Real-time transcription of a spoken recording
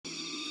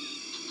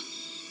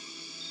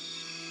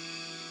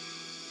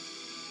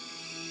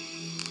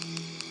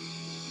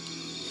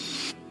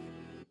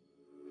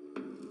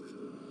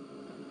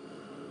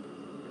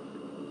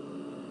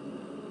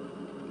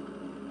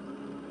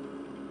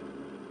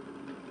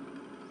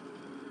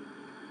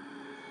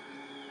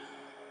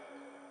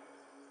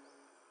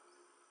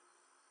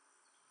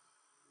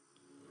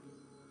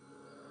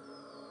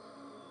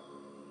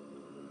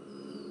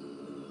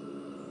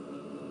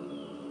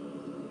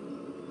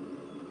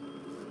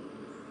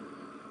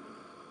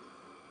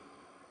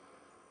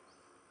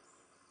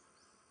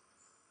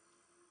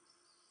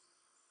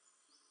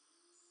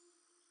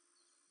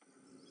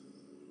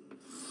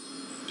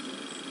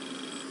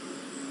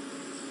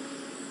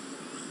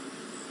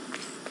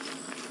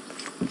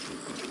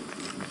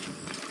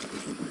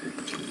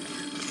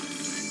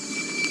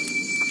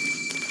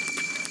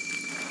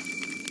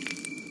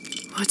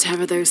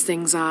Whatever those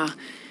things are,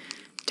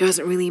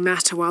 doesn't really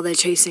matter while they're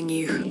chasing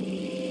you.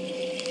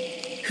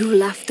 Who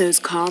left those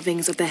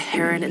carvings of the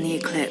heron in the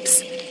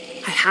eclipse?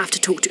 I have to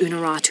talk to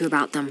Unuratu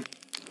about them.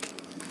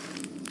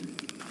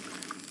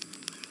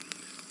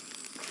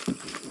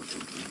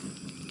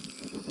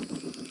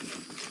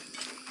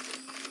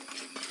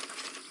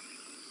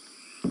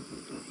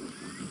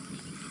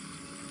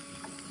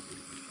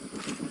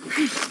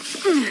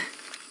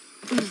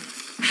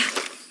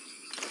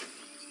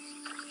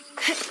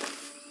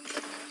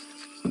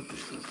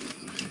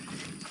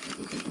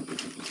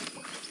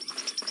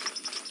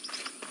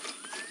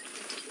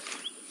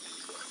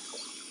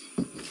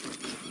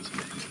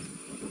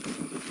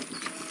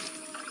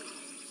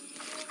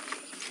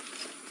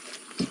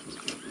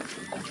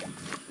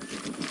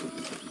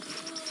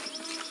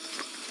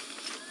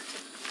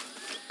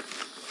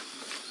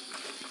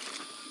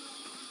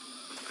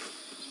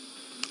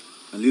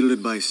 A little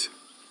advice.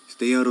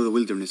 Stay out of the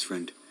wilderness,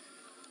 friend.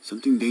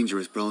 Something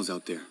dangerous prowls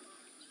out there.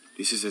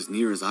 This is as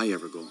near as I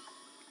ever go.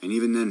 And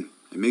even then,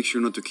 I make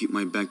sure not to keep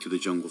my back to the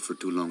jungle for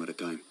too long at a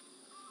time.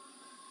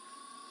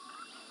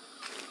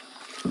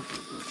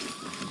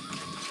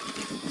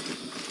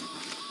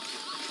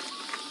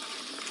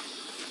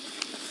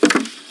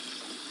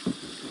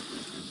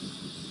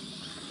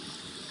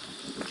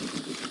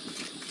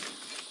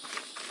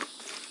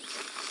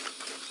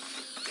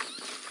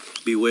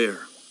 Beware.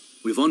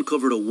 We've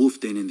uncovered a wolf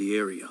den in the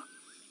area.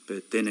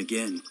 But then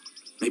again,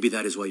 maybe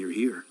that is why you're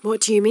here.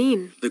 What do you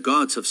mean? The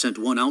gods have sent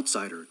one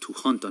outsider to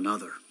hunt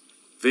another.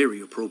 Very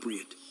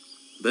appropriate.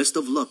 Best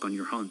of luck on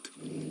your hunt.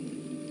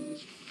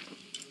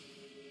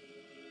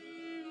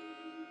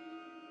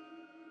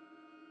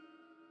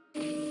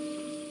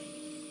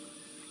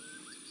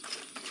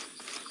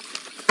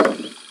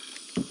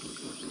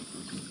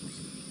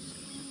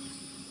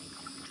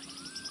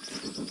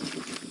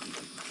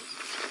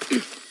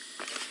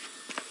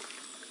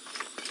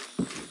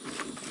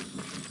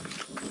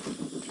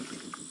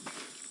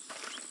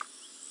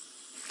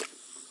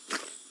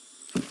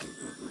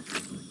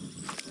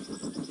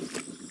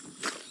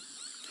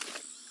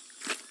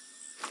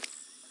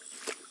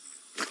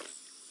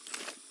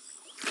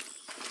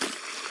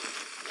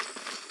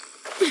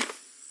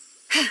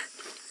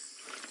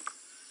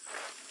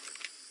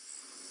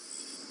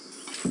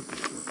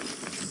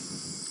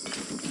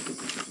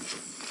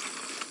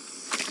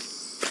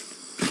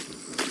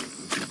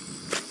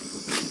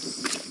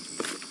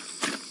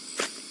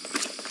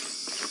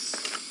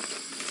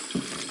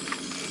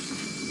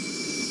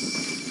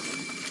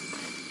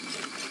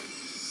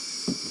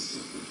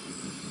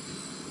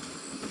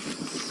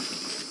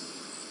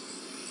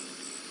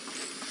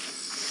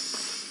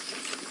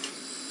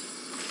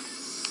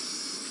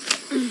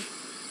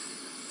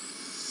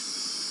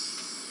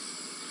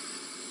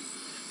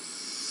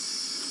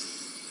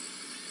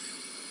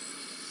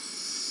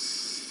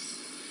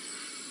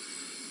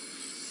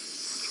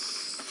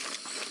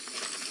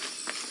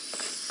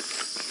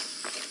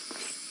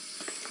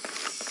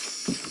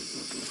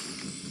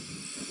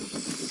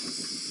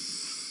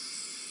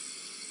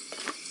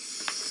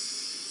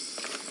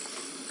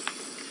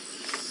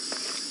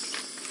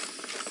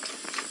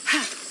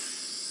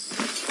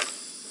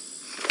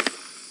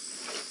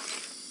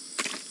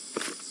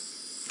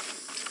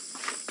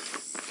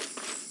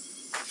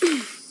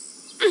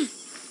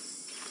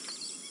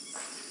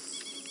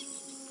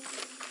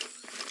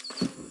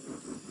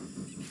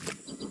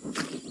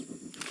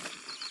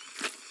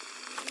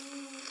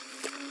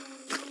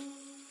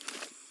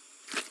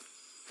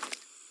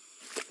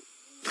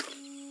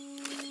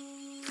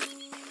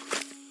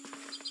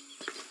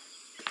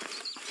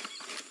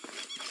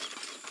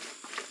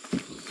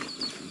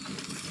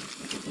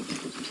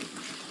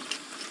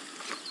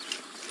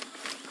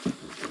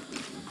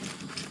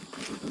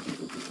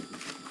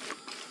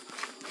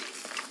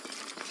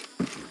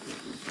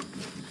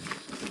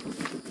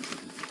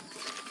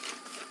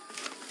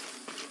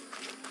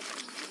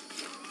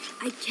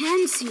 I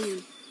can see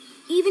him,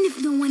 even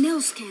if no one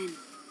else can.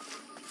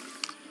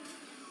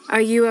 Are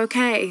you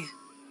okay?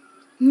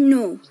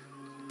 No.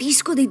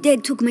 Pisco the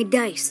Dead took my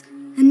dice,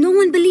 and no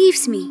one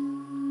believes me.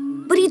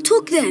 But he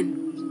took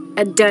them.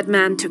 A dead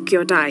man took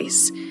your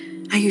dice.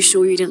 Are you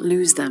sure you didn't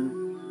lose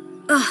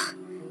them? Ugh,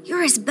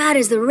 you're as bad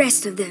as the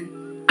rest of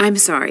them. I'm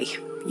sorry.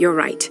 You're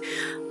right.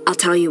 I'll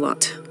tell you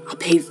what. I'll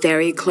pay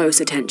very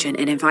close attention,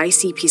 and if I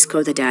see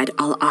Pisco the Dead,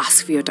 I'll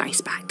ask for your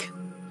dice back.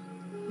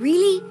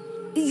 Really?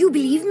 You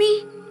believe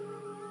me?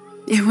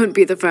 It wouldn't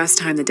be the first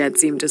time the dead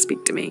seemed to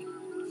speak to me.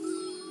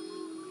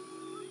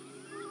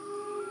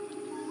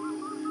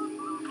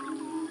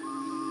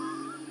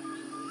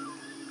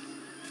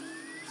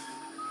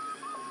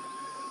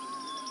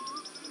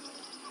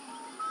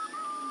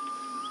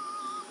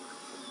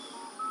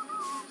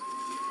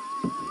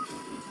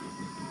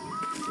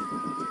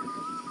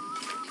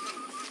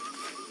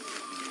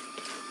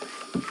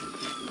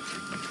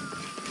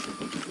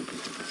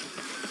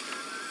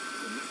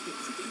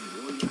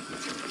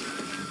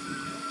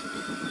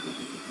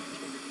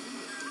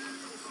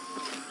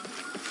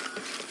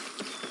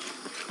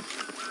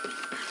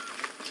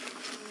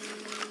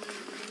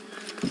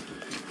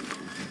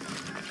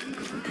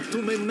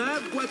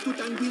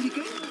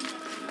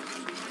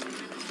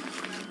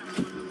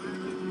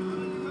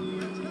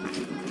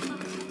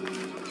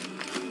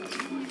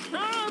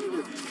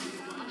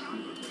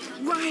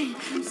 Right.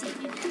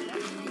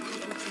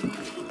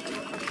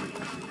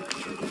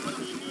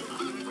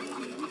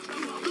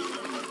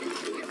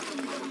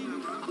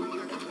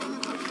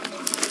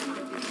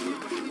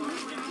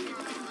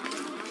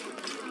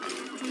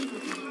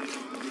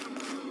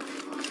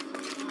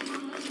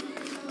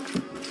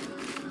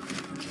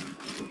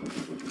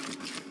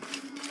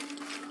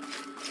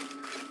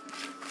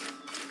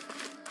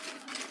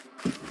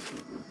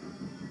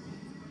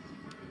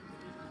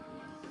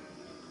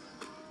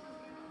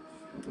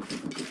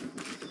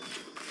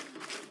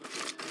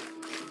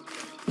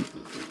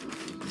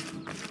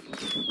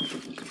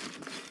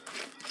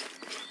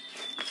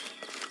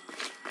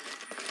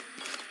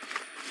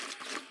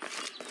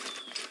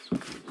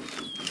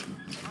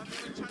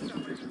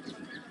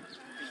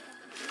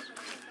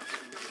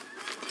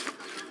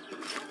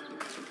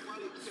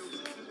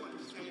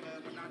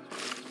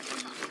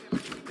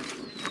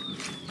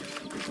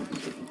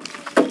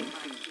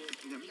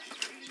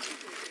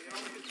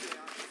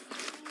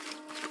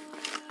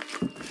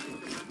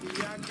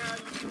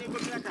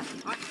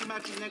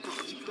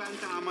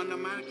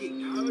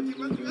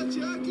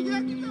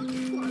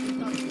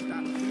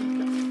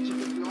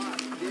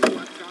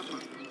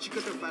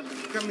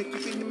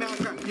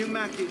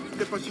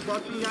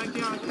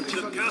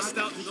 The cast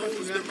out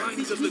knows the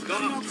minds of the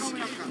gods.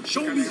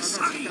 Show me a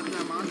sign.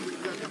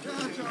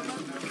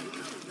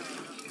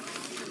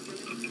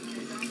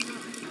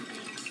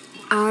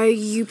 Are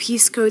you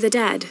Pisco the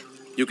Dead?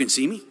 You can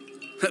see me?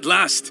 At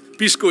last,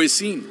 Pisco is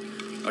seen.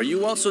 Are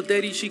you also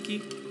dead,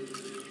 Ishiki?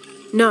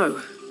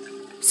 No.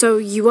 So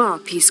you are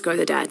Pisco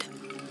the Dead.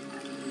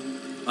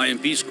 I am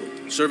Pisco,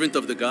 servant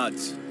of the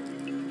gods.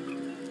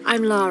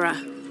 I'm Lara.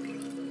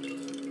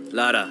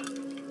 Lara.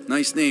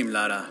 Nice name,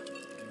 Lara.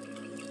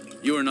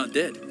 You are not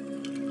dead.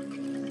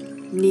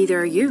 Neither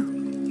are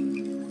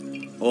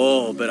you.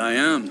 Oh, but I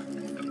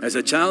am. As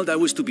a child, I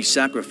was to be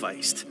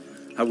sacrificed.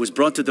 I was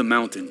brought to the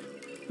mountain.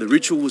 The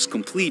ritual was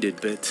completed,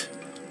 but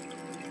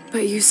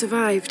you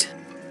survived.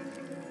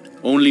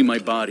 only my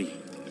body.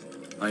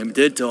 I am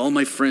dead to all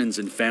my friends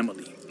and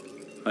family.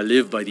 I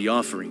live by the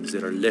offerings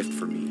that are left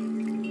for me.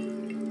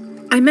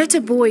 I met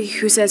a boy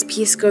who says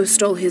Pisco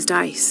stole his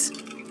dice.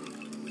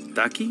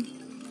 Taki?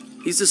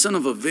 He's the son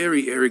of a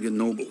very arrogant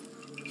noble.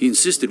 He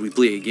insisted we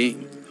play a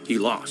game. He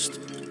lost.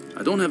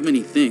 I don't have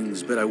many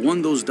things, but I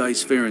won those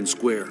dice fair and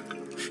square.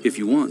 If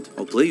you want,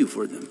 I'll play you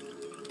for them.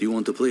 Do you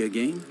want to play a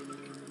game?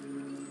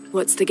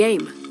 What's the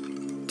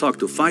game? Talk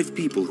to 5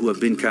 people who have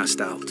been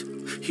cast out.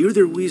 Hear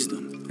their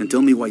wisdom and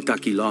tell me why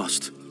Taki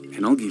lost,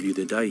 and I'll give you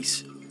the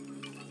dice.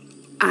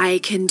 I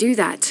can do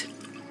that.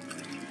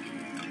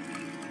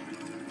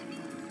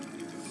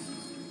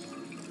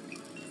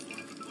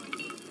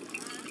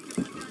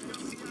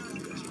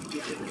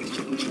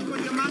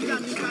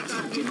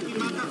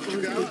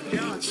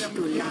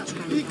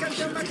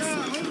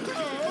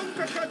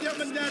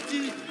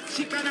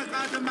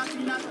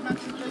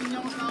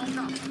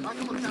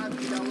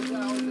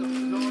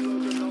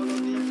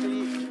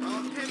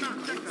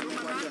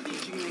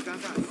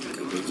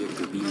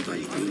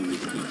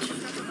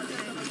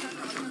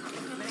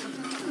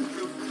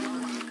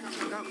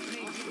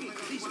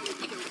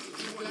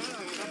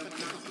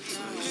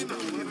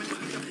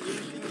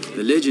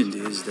 The legend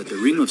is that the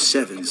Ring of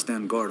Seven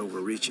stand guard over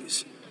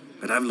riches.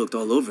 But I've looked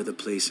all over the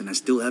place and I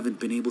still haven't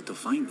been able to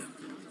find them.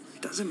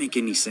 It doesn't make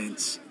any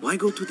sense. Why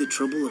go to the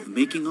trouble of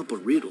making up a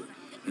riddle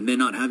and then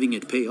not having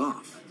it pay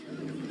off?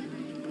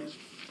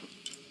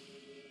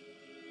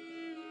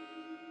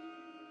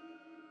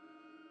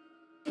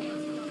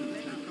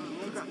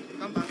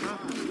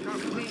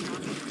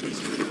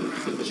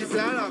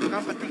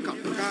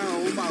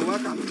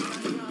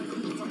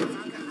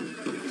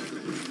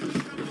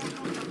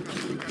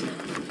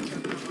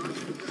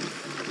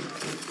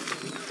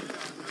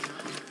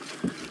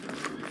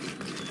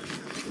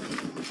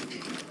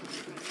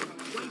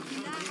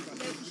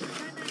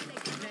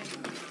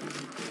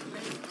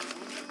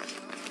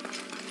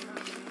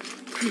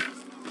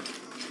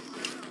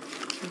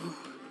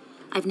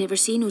 I've never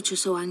seen Uchu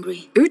so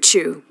angry.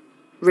 Uchu?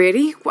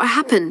 Really? What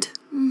happened?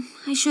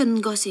 I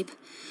shouldn't gossip,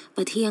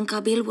 but he and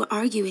Kabil were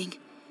arguing.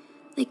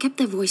 They kept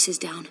their voices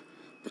down,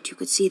 but you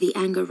could see the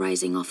anger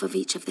rising off of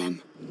each of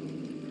them.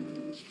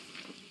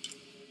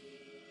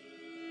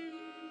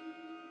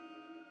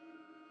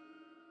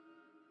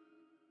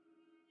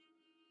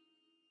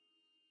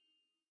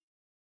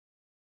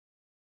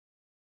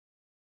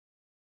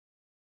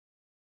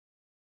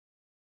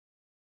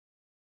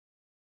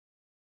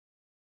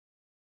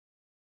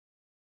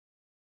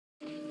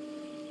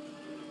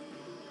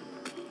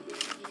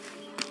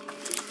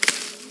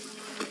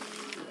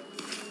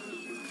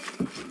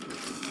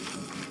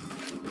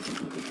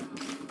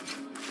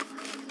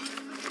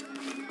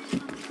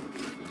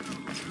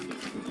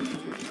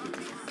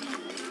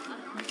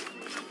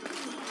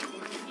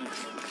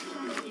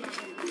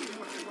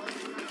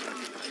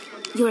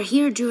 You are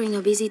here during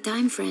a busy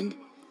time, friend.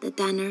 The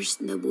tanners,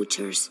 the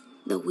butchers,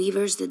 the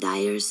weavers, the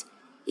dyers,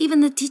 even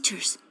the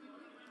teachers.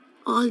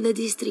 All the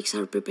districts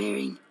are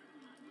preparing.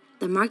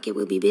 The market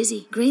will be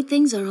busy. Great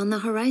things are on the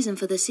horizon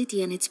for the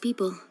city and its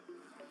people.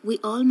 We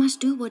all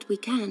must do what we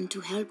can to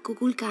help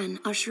Kukulkan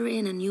usher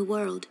in a new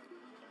world.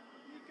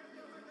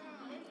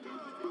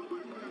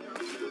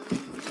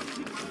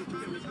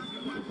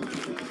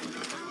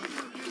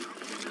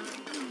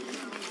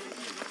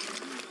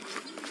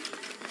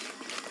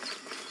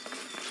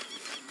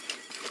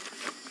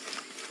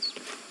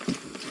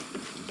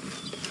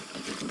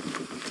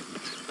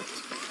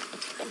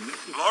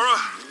 Lara,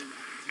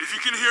 if you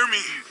can hear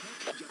me.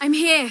 I'm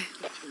here.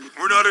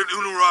 We're not at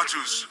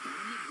Unuratu's.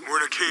 We're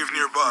in a cave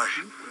nearby.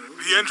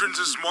 The entrance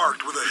is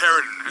marked with a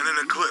heron and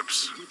an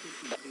eclipse.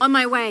 On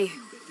my way.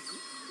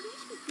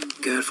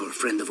 Careful,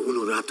 friend of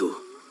Unuratu.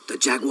 The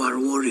jaguar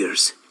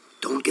warriors.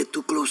 Don't get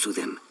too close to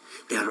them.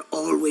 They are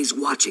always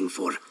watching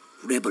for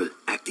rebel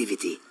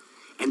activity.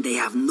 And they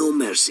have no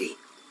mercy.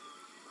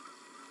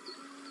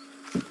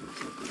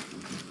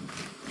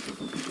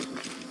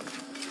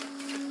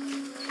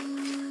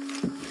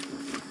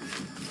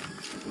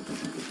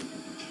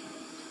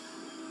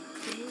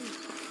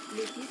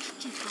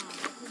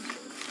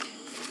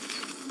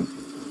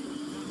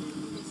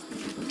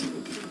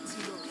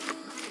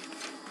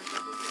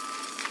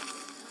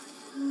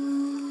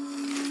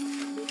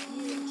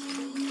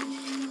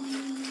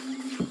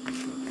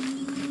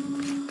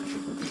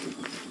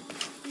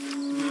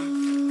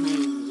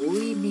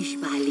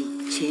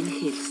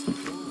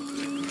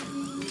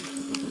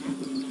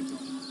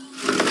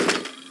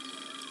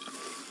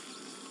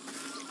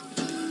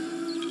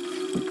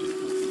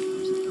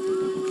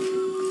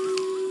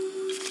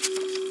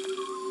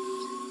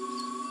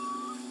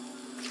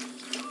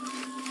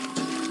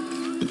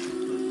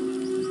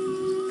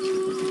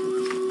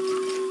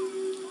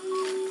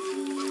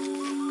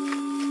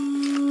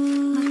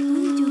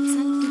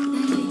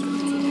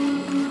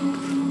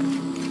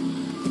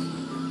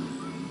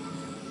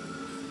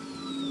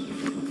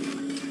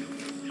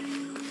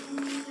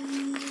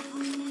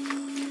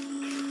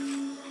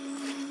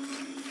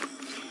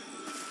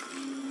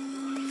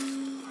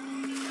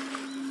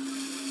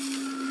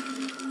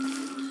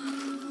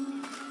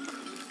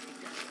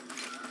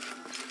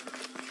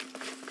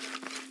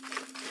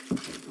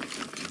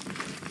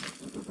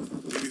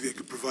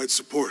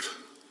 Support.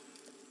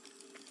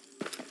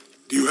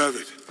 Do you have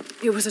it?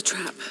 It was a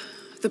trap.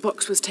 The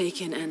box was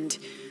taken and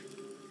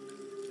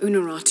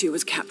Unuratu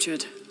was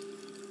captured.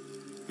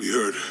 We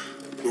heard.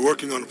 We're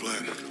working on a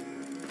plan.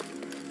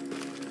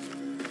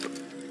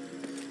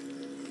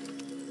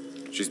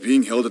 She's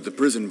being held at the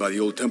prison by the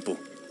old temple.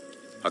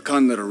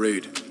 Hakan led a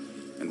raid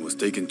and was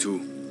taken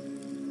too.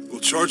 We'll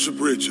charge the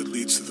bridge that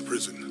leads to the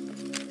prison.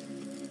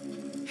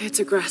 It's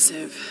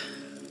aggressive.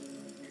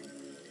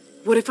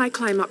 What if I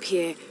climb up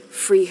here,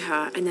 free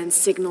her, and then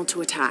signal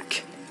to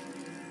attack?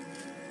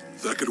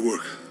 That could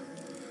work.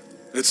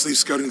 Let's leave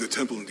scouting the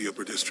temple in the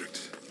upper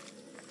district.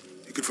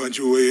 He could find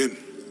you a way in.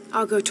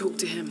 I'll go talk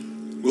to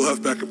him. We'll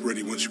have backup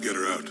ready once you get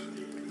her out.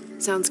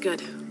 Sounds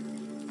good.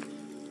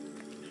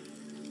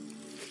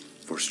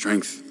 For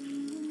strength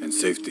and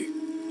safety.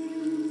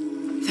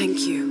 Thank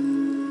you.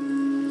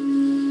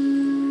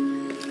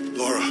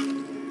 Lara.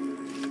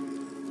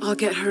 I'll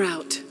get her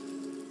out.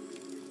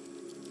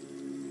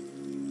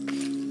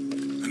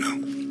 I know.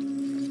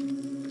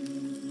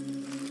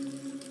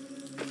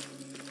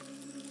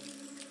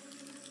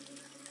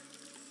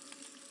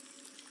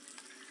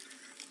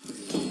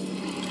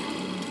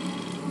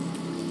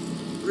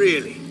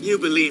 Really? You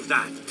believe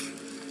that?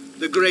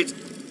 The great...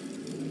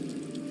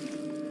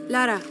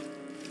 Lara,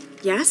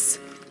 Yes?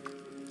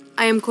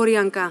 I am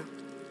Koryanka.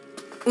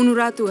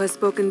 Unuratu has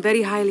spoken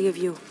very highly of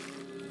you.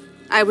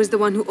 I was the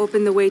one who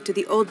opened the way to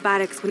the old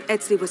barracks when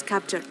Etzi was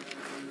captured.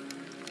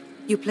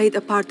 You played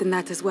a part in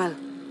that as well.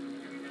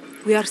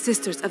 We are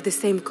sisters of the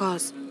same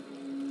cause.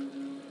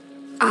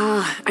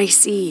 Ah, I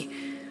see.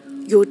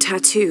 Your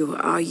tattoo,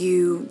 are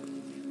you...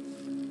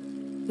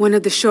 One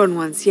of the shorn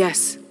ones,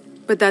 yes.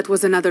 But that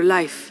was another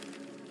life.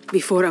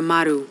 Before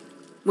Amaru,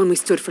 when we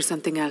stood for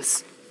something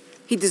else.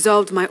 He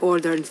dissolved my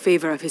order in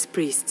favor of his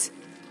priests.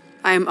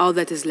 I am all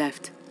that is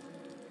left.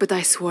 But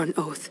I swore an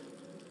oath.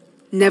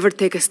 Never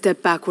take a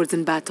step backwards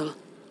in battle.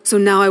 So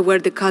now I wear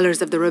the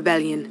colors of the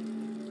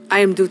rebellion. I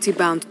am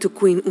duty-bound to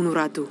Queen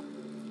Unuratu.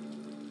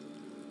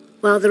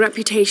 Well, the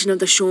reputation of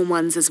the Shorn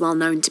Ones is well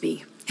known to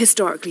me.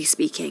 Historically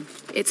speaking,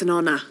 it's an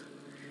honor.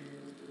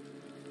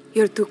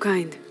 You're too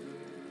kind.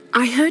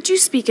 I heard you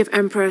speak of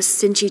Emperor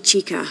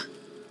Sinchichika.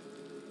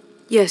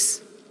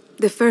 Yes,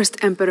 the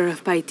first emperor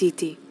of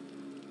Paititi.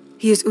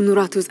 He is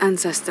Unuratu's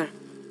ancestor.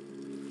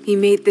 He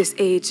made this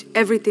age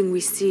everything we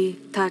see,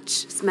 touch,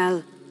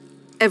 smell,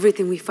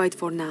 everything we fight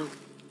for now.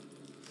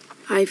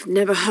 I've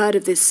never heard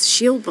of this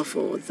shield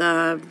before,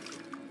 the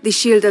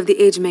shield of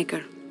the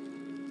Age-Maker.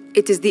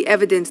 It is the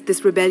evidence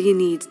this rebellion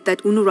needs that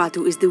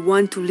Unuratu is the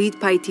one to lead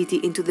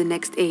Paititi into the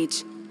next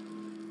age.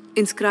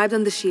 Inscribed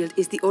on the shield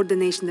is the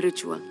ordination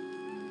ritual.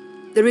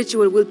 The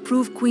ritual will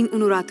prove Queen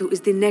Unuratu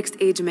is the next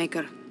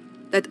Age-Maker,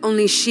 that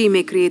only she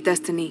may create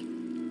destiny.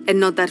 and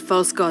not that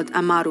false god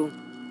Amaru.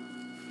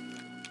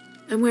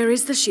 And where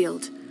is the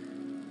shield?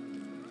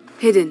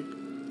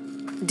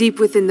 Hidden, deep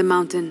within the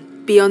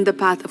mountain, beyond the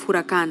path of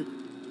Huracan.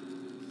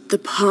 The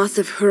path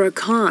of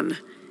Huracan?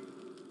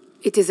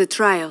 It is a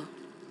trial,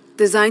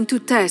 designed to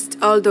test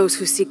all those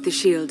who seek the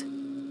shield.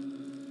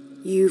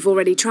 You've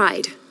already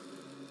tried?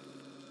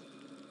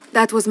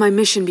 That was my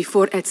mission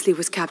before Etzli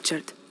was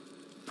captured.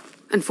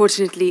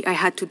 Unfortunately, I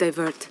had to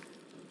divert.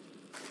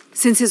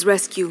 Since his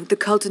rescue, the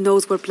cult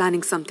knows we're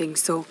planning something,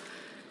 so...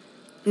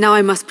 now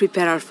I must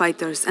prepare our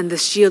fighters, and the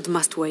shield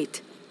must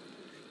wait.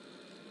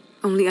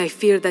 Only I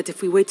fear that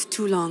if we wait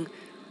too long,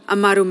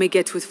 Amaru may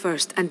get to it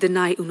first and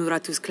deny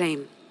Unuratu's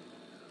claim.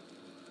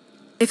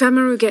 If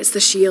Amaru gets the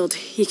shield,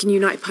 he can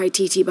unite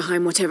Paititi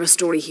behind whatever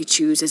story he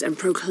chooses and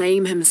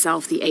proclaim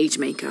himself the Age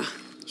Maker.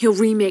 He'll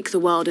remake the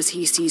world as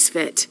he sees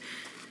fit.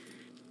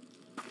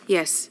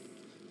 Yes.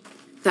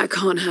 That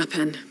can't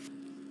happen.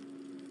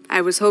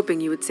 I was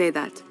hoping you would say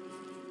that.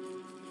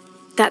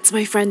 That's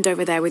my friend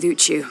over there with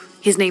Uchu.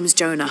 His name's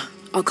Jonah.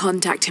 I'll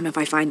contact him if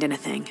I find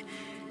anything.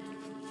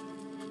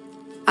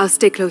 I'll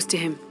stay close to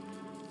him.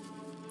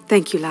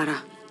 Thank you,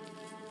 Lara.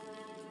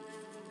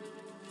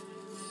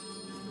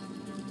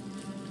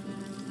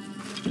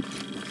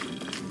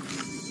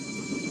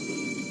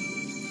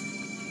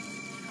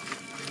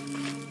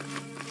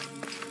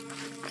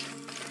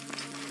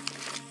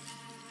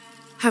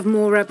 Have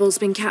more rebels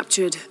been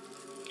captured?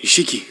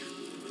 Ishiki,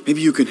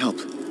 maybe you can help.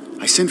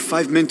 I sent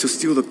 5 men to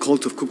steal the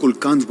cult of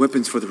Kukulkan's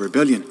weapons for the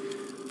rebellion,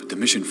 but the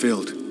mission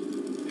failed.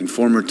 In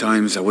former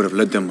times, I would have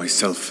led them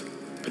myself,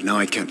 but now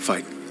I can't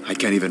fight. I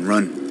can't even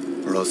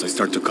run, or else I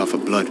start to cough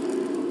up blood.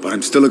 But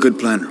I'm still a good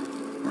planner,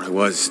 or I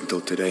was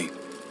until today.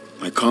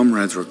 My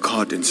comrades were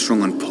caught and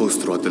strung on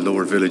posts throughout the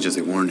lower village as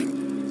a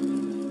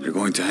warning. They're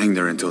going to hang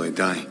there until they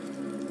die.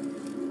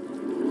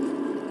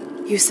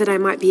 You said I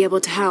might be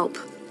able to help.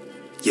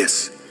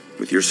 Yes,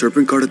 with your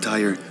serpent card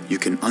attire, you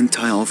can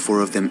untie all 4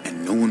 of them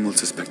and no one will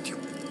suspect you.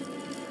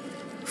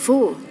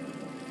 4?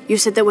 You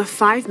said there were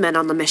 5 men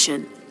on the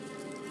mission.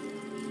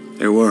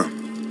 There were.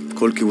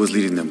 Kolki was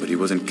leading them, but he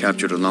wasn't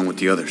captured along with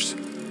the others.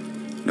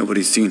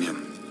 Nobody's seen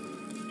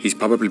him. He's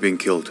probably been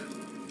killed.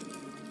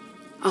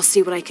 I'll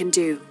see what I can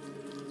do.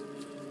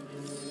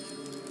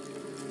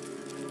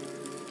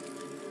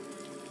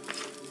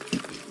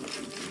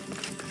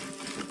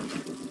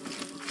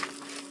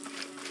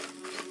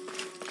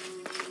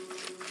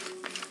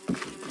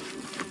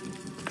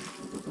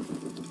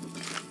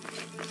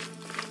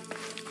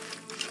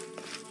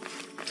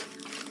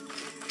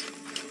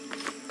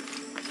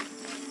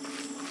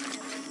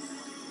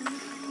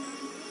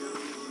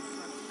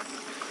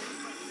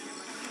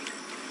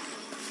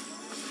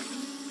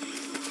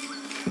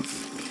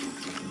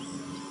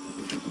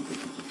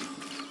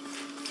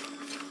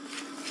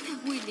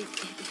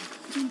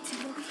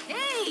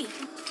 Hey!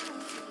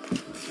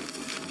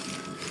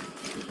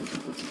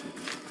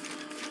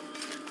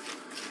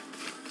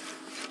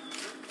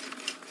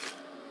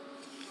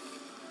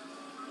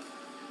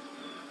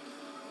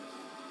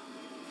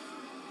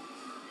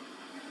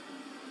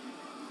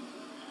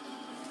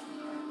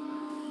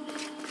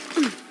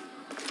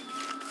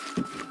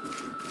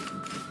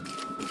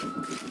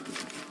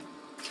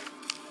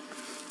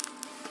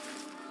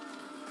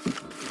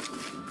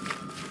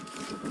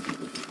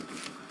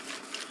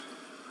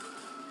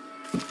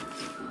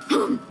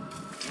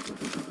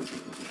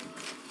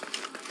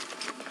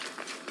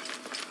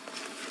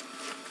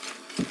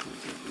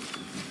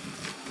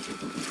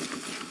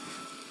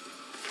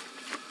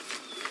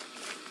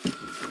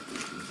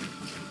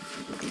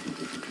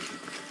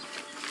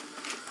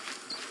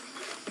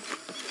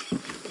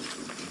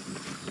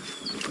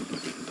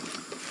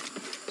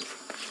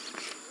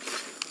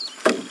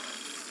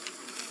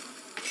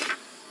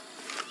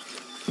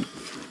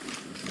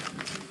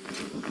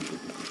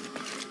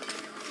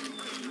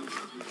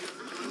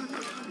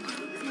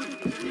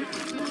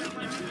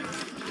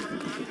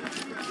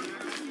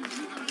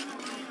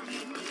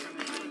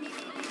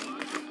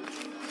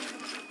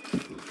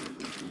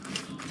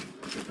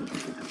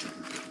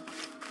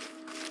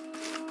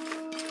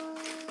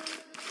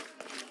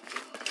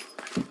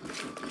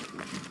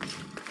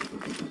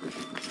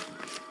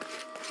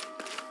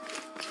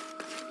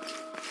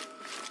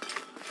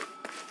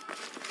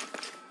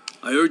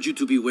 I urge you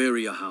to be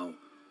wary, Ahau.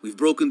 We've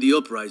broken the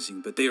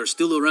uprising, but they are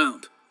still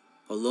around.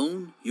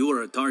 Alone, you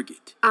are a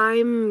target.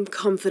 I'm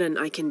confident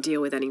I can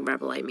deal with any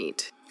rebel I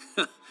meet.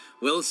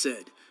 Well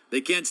said.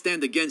 They can't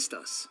stand against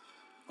us.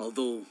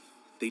 Although,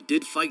 they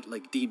did fight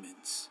like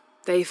demons.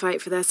 They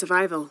fight for their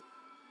survival.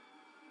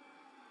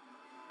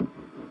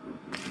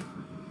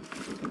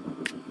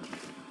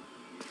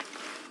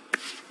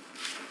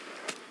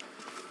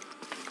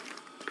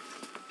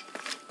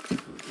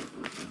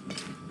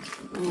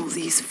 All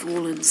these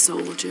fallen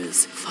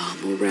soldiers, far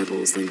more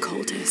rebels than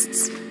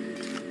cultists.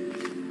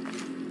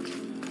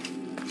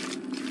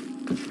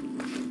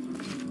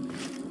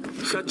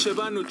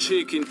 Hatchevanu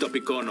chikin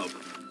topikonov.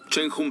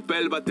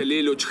 Chenjumpel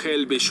batelilo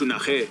chhel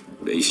beshunaje.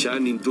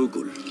 Beishan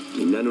intugul.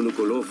 Minano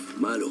nukolov,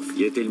 malov.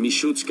 Yetel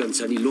mishuts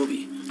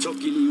kansanilovi.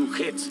 Chokili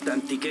ujets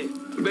tantike.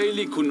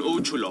 Bailey kun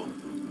uchulo.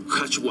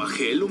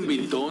 Hachwahel un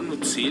bilton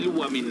utsil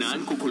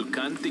waminan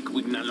kukulkantik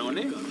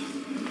wignalone.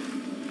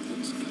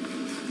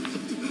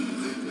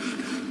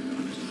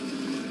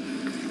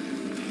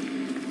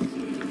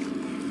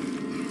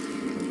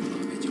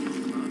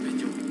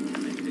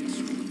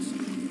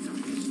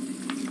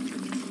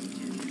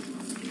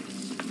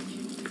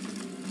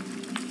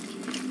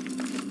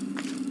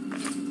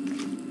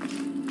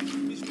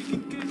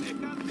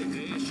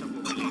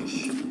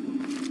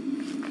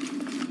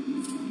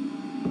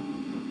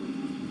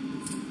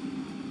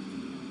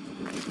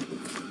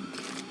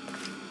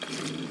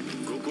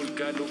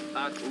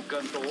 At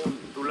ukantoon,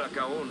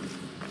 tulakaon.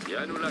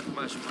 Yanulak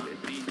mas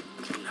malepi.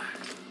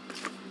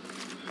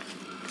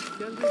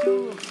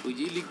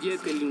 Ujiligye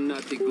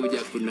lunati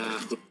kuya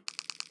kunaho.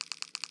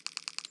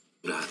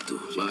 Ratu,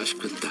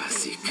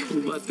 bashkatasik.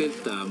 Ubatel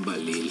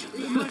tambalil.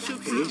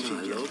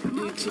 Malo,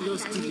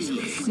 nichilos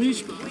tibile.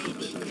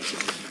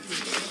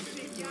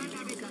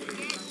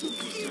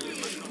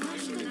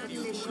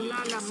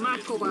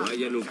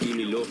 Vayan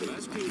ukini lobe.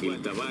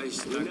 Iltabais,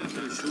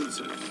 tanatan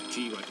shulsa.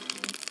 Chiva.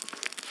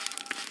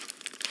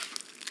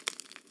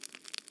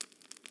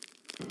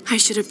 I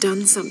should have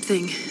done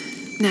something.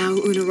 Now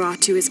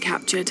Unuratu is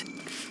captured.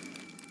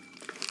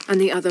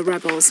 And the other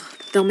rebels,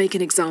 they'll make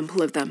an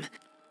example of them.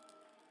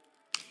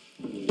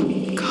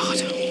 God,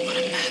 what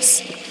a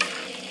mess.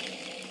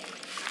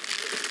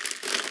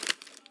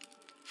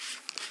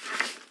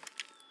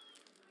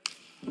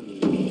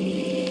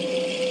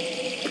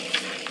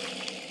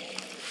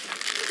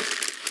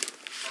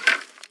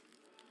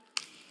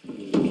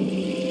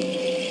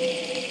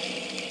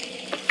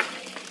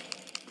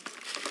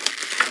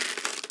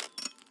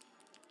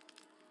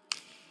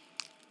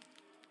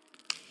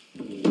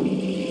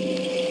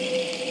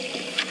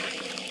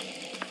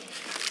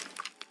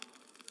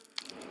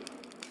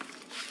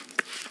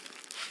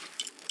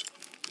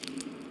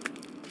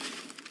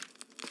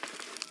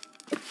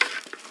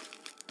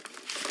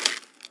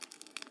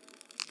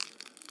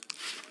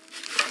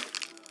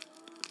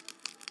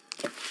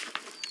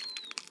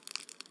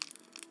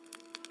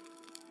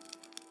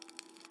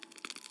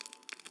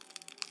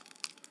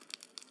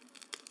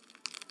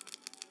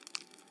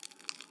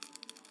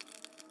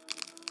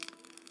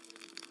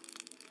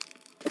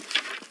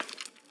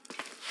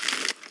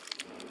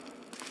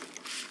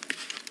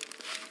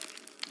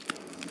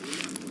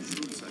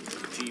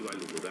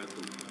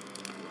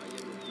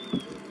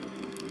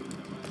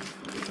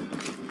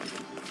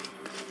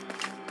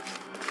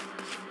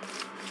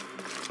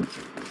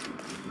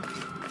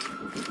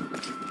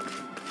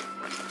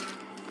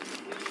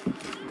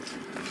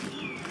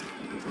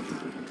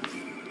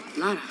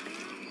 Lara,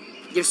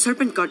 your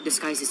serpent guard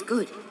disguise is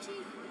good.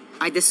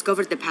 I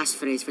discovered the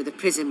passphrase for the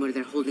prison where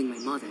they're holding my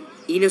mother.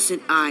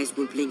 Innocent eyes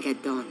will blink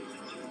at dawn,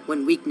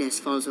 when weakness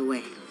falls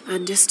away.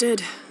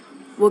 Understood.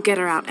 We'll get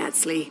her out,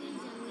 Etzli.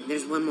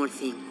 There's one more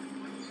thing.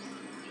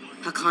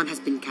 Hakan has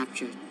been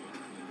captured.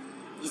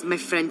 He's my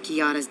friend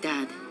Kiara's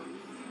dad.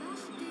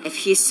 If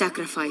he is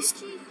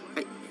sacrificed,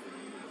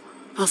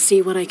 I'll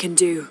see what I can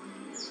do.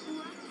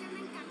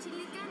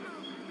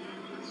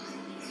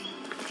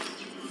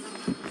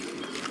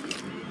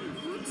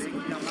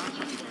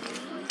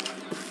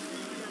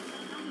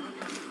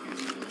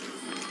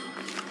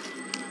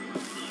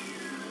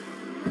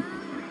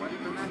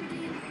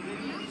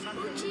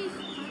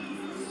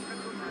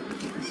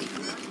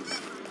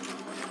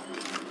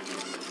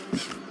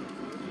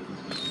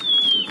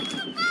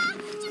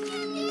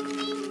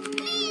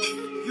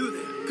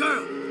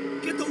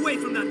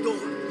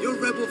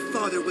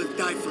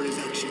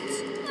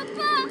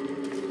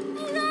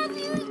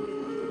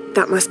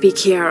 That must be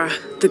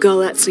Kiara, the girl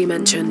Etzli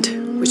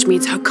mentioned, which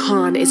means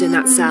Hakan is in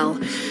that cell.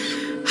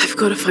 I've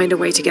got to find a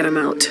way to get him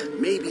out.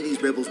 Maybe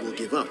these rebels will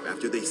give up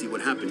after they see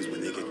what happens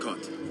when they get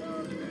caught.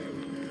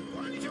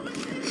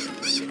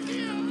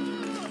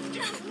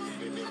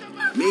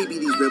 Maybe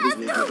these rebels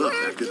will give up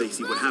after they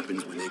see what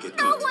happens when they get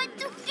caught.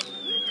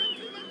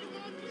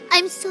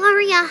 I'm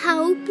sorry,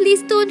 Ahau.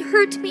 Please don't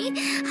hurt me.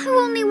 I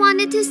only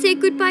wanted to say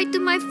goodbye to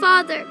my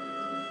father.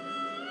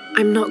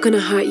 I'm not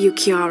gonna hurt you,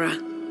 Kiara.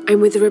 I'm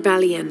with the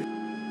rebellion.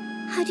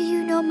 How do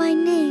you know my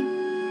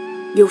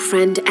name? Your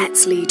friend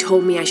Etzli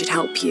told me I should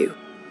help you.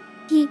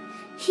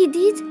 He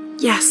did?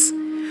 Yes.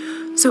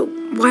 So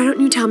why don't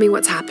you tell me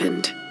what's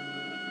happened?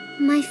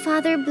 My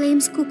father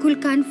blames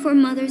Kukulkan for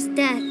Mother's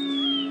death.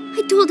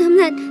 I told him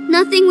that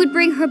nothing would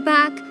bring her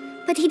back,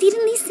 but he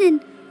didn't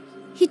listen.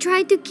 He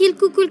tried to kill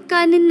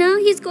Kukulkan and now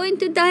he's going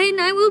to die and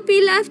I will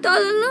be left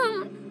all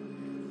alone.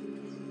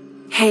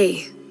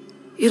 Hey,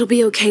 it'll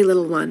be okay,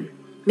 little one.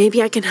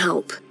 Maybe I can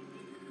help.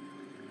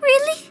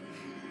 Really?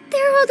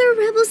 There are other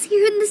rebels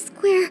here in the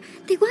square.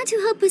 They want to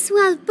help as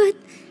well, but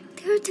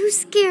they're too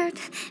scared.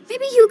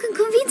 Maybe you can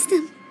convince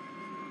them.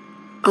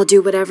 I'll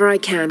do whatever I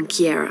can,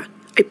 Kiara.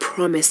 I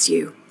promise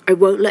you. I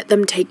won't let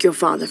them take your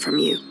father from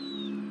you.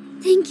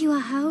 Thank you,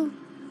 Ahau.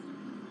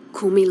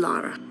 Call me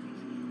Lara.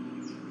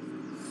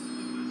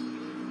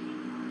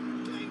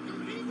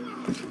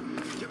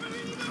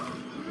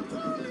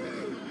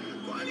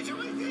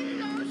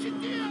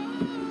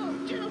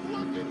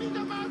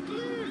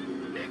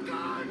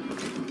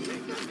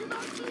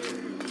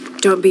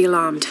 Don't be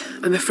alarmed.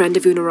 I'm a friend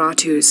of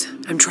Unuratu's.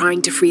 I'm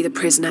trying to free the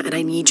prisoner and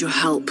I need your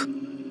help.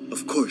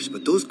 Of course,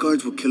 but those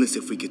guards will kill us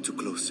if we get too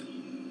close.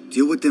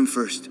 Deal with them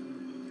first.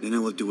 Then I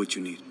will do what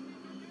you need.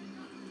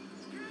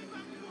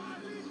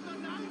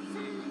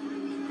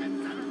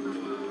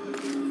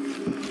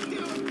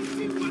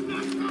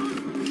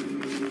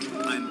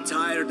 I'm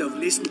tired of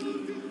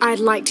listening.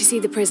 I'd like to see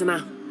the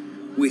prisoner.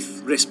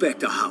 With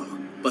respect, Ahau,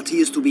 but he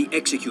is to be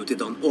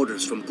executed on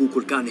orders from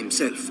Kukulkan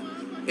himself.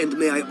 And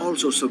may I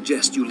also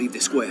suggest you leave the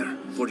square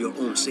for your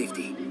own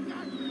safety.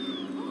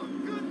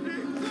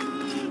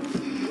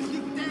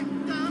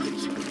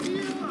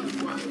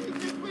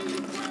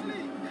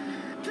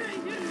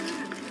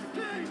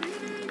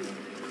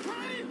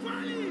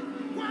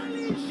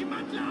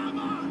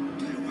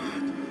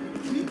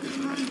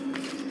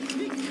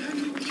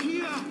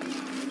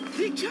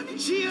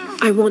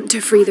 I want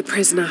to free the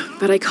prisoner,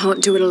 but I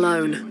can't do it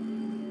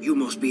alone. You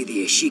must be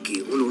the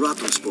Eshiki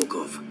Unuratu spoke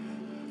of.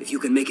 If you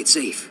can make it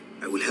safe,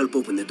 I will help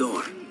open the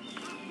door.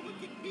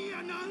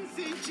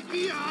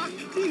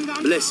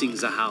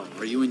 Blessings, Ahau.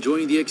 Are you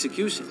enjoying the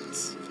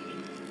executions?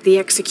 The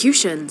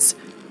executions?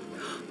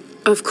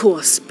 Of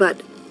course,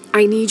 but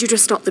I need you to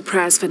stop the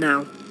prayers for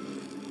now.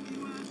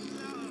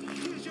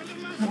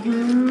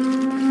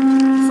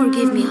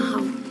 Forgive me,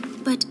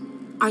 Ahau, but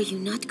are you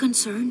not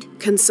concerned?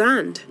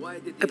 Concerned?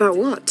 About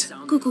what?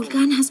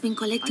 Kukulkan has been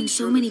collecting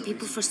so many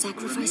people for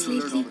sacrifice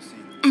lately.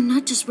 And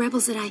not just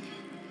rebels that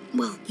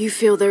well... You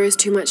feel there is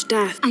too much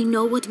death? I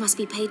know what must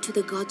be paid to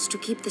the gods to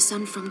keep the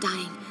sun from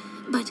dying,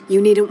 but...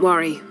 You needn't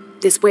worry.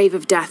 This wave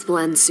of death will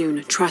end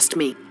soon, trust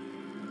me.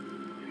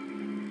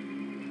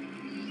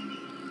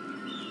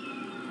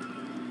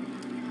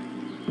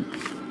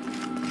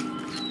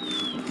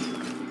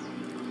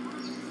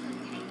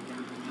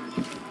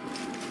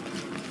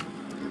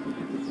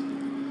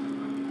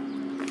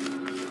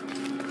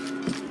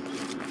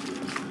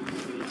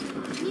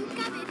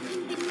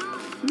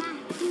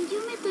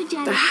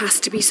 There has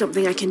to be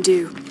something I can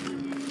do.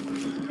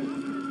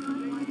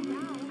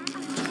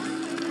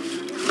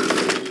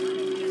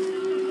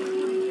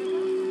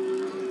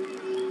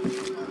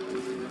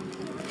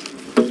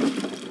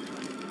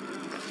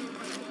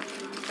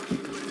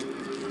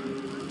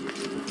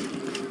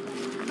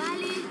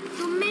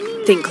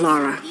 Think,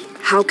 Lara.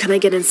 How can I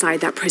get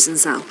inside that prison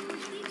cell?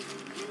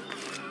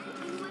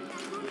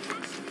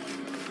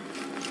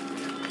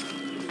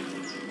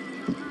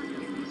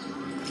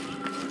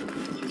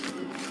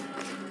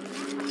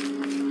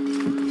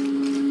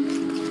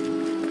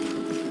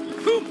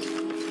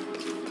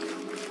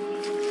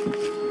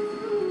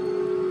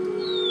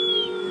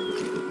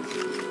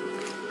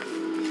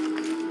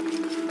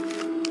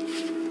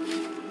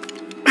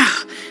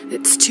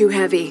 It's too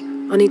heavy.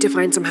 I'll need to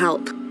find some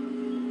help.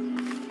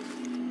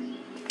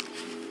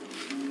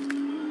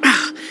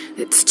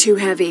 It's too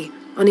heavy.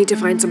 I'll need to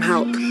find some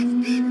help.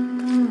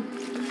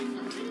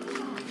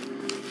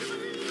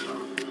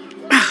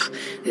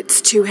 It's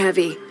too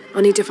heavy.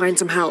 I'll need to find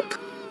some help.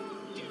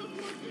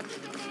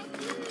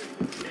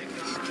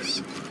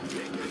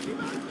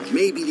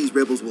 Maybe these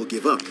rebels will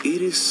give up.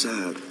 It is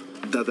sad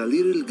that a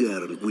little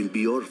girl will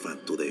be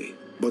orphaned today.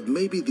 But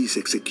maybe this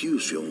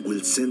execution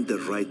will send the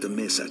right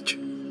message.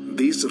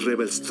 These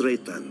rebels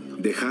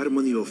threaten the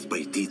harmony of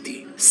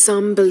Paititi.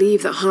 Some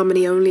believe that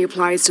harmony only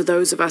applies to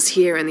those of us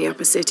here in the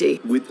upper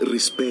city. With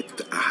respect,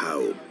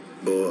 Ahau,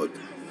 but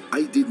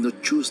I did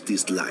not choose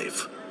this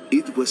life.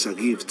 It was a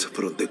gift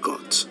from the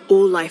gods.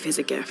 All life is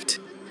a gift.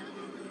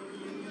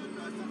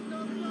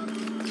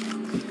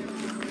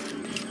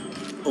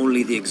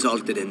 Only the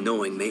exalted and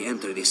knowing may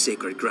enter this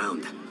sacred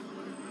ground.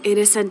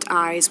 Innocent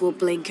eyes will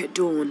blink at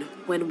dawn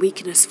when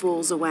weakness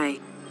falls away.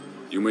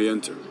 You may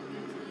enter.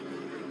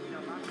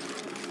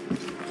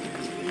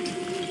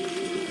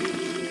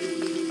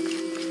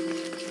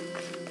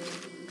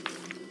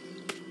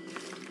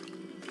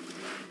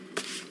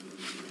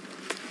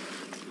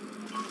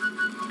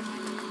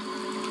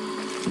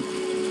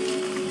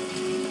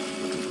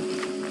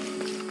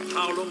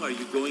 How long are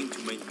you going to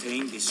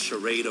maintain this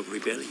charade of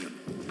rebellion?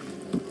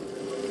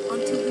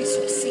 Until we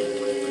succeed,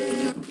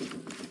 and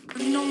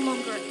you're no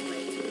longer a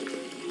threat.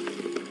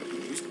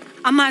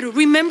 Amaru,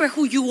 remember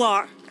who you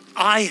are.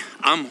 I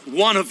am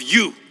one of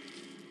you.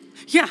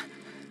 Yeah.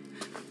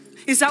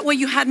 Is that why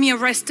you had me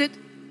arrested?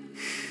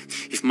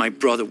 If my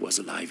brother was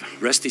alive,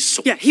 rest his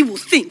soul. Yeah, he will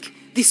think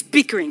this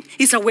bickering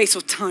is a waste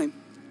of time.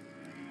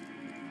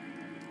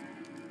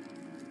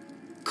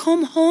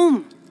 Come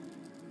home.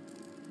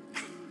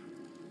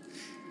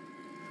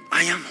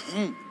 I am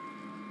home.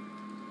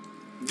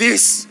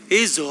 This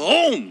is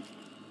home.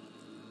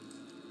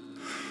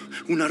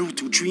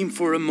 Unarutu, dream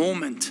for a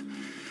moment.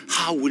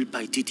 How will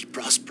Paititi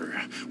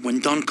prosper when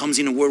dawn comes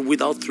in a world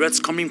without threats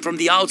coming from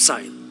the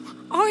outside?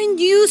 Aren't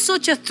you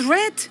such a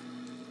threat?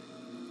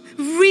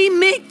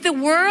 Remake the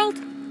world?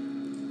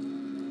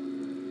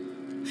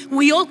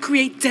 We all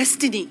create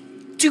destiny,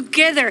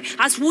 together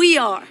as we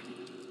are.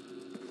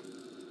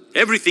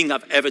 Everything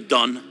I've ever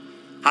done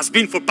has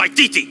been for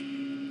Paititi.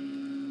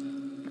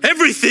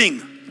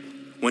 Everything!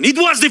 When it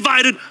was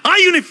divided, I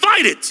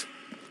unified it!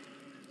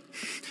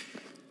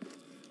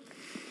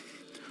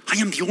 I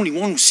am the only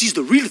one who sees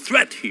the real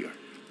threat here.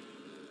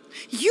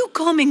 You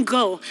come and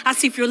go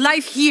as if your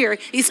life here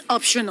is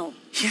optional.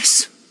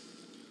 Yes.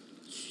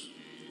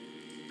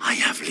 I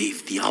have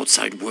lived the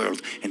outside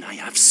world and I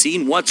have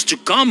seen what's to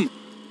come.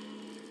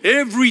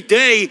 Every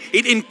day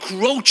it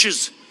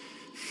encroaches.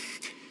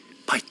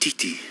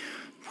 Paititi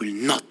will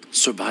not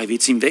survive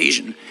its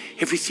invasion.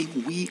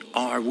 Everything we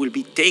are will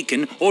be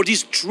taken or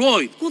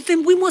destroyed. Well,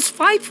 then we must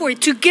fight for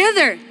it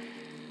together,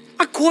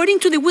 according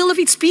to the will of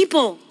its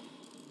people.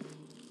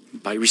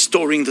 By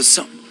restoring the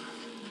sun.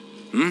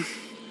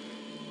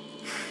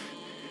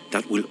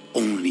 That will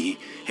only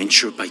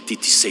ensure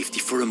Paititi's safety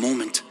for a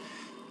moment.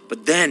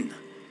 But then,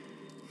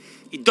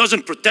 it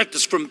doesn't protect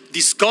us from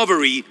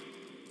discovery,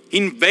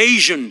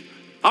 invasion.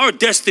 Our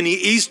destiny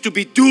is to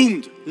be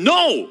doomed.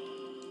 No!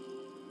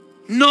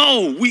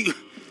 No,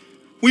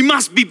 we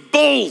must be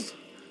bold,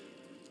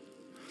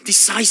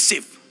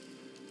 decisive.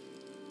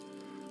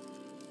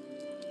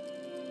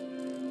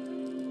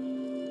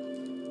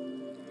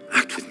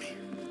 Act with me.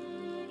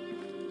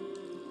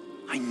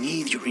 I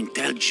need your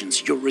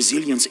intelligence, your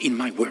resilience in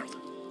my world.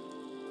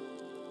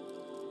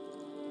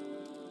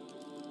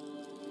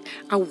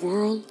 A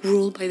world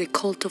ruled by the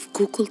cult of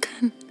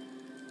Kukulkan?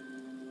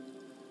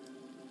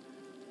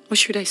 Or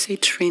should I say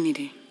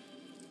Trinity?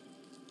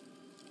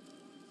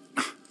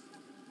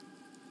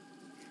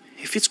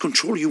 If it's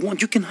control you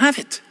want, you can have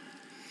it.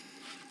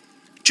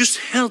 Just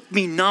help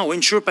me now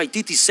ensure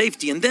Paititi's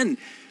safety, and then,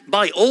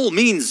 by all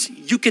means,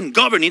 you can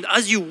govern it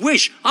as you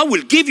wish. I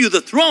will give you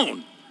the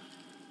throne.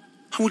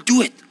 I will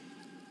do it.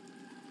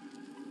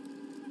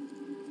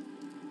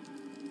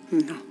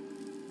 No.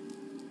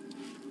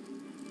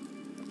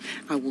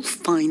 I will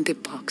find the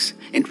box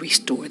and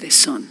restore the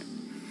sun.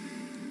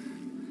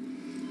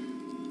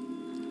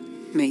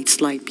 May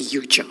its light be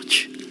your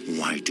judge.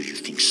 Why do you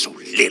think so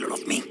little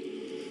of me?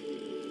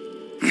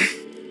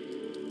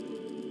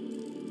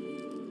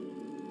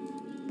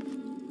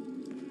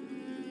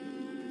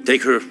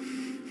 Take her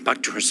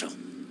back to her cell.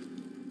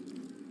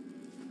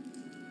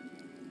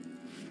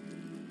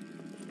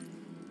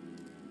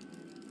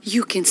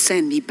 You can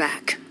send me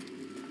back,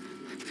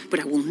 but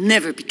I will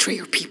never betray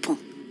your people.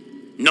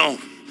 No,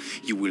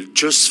 you will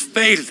just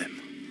fail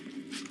them.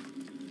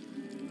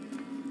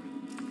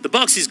 The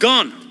box is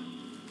gone.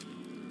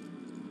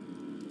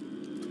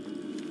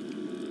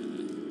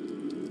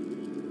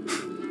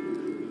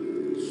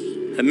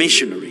 A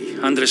missionary,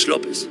 Andres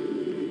Lopez.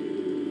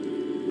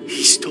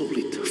 He stole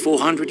it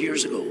 400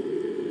 years ago.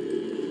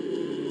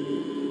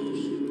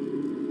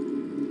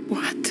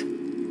 What?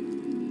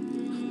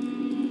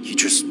 You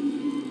just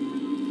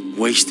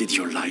wasted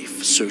your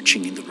life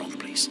searching in the wrong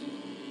place.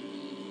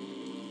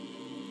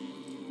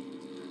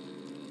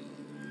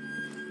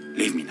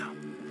 Leave me now.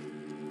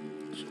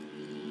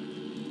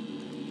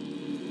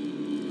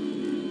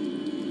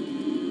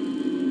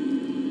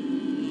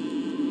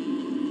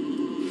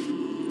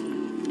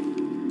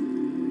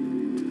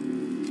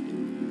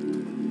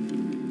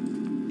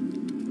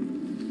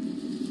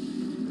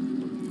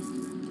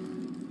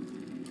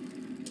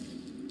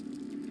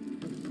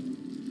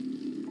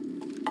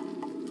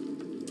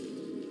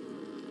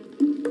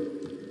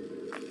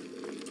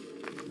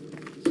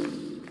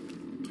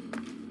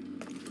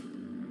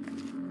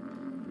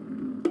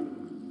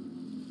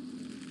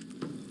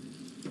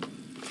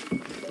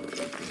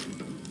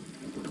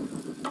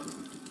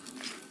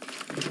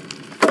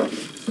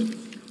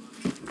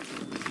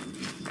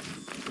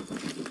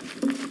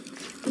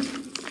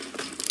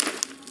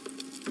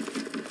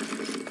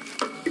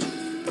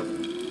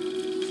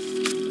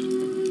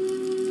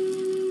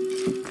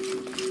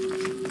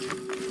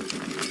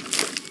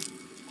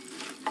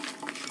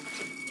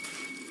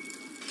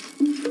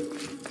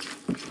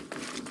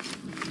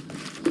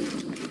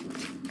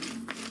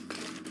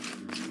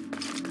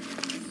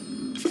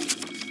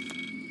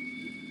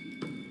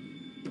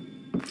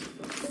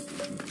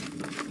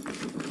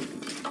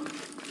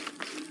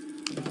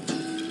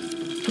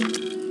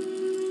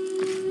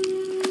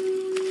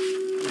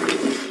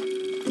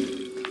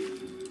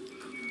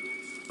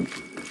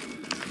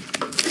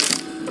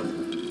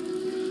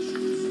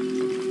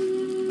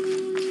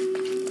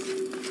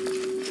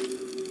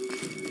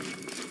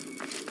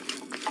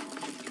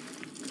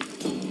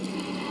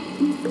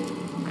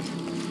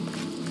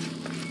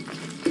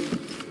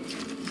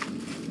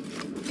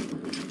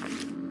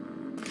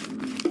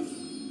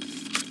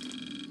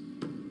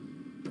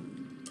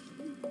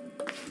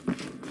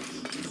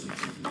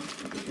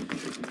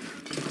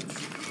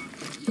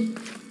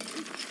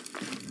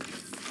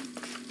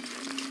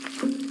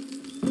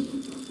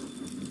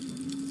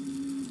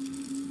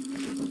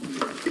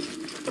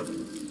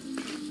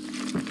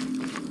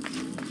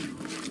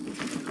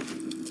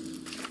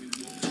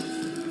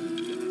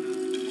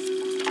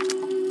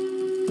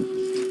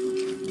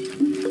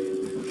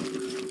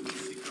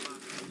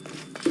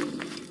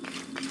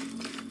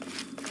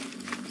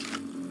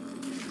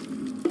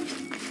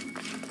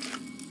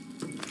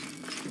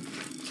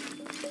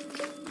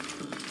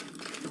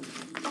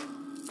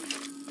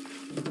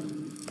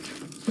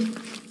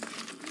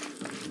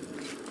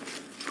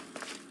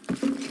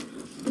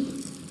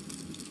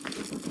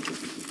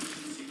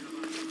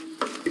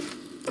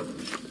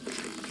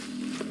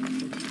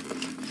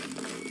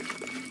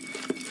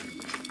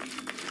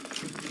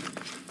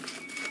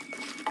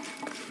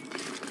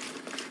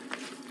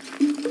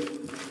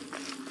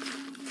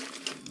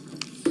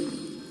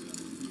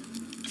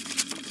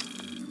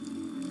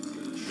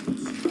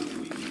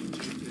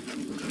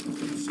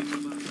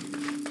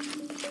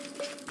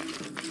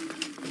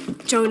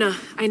 Jonah,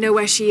 I know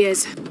where she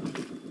is.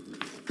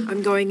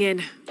 I'm going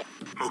in.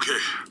 Okay,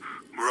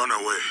 we're on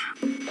our way.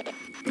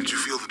 Did you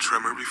feel the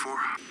tremor before?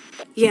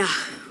 Yeah,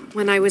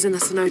 when I was in the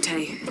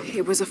cenote.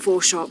 It was a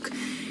foreshock.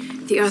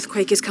 The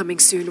earthquake is coming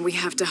soon. We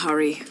have to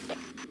hurry.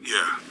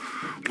 Yeah.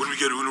 When we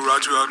get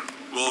Unuratu out,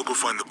 we'll all go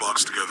find the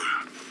box together.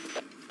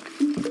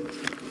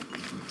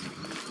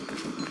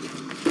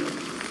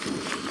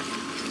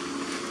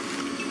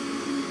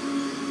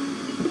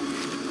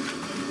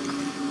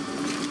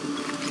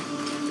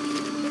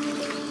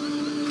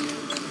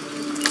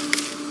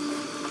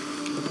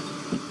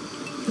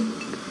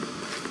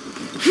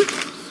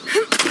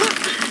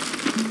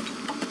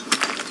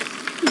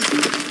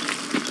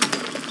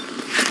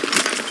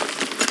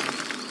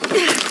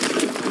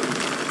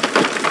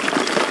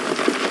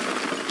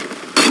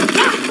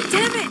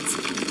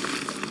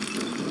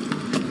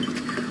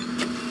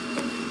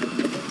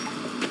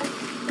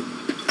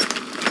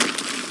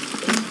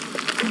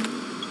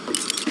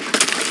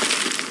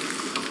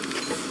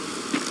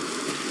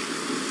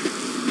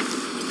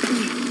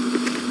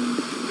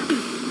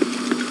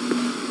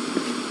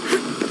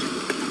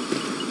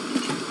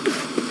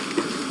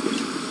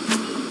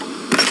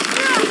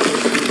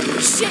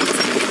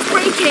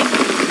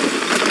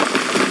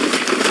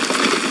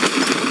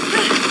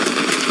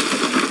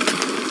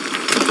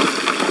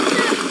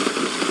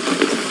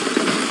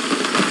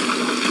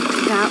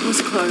 That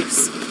was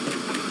close.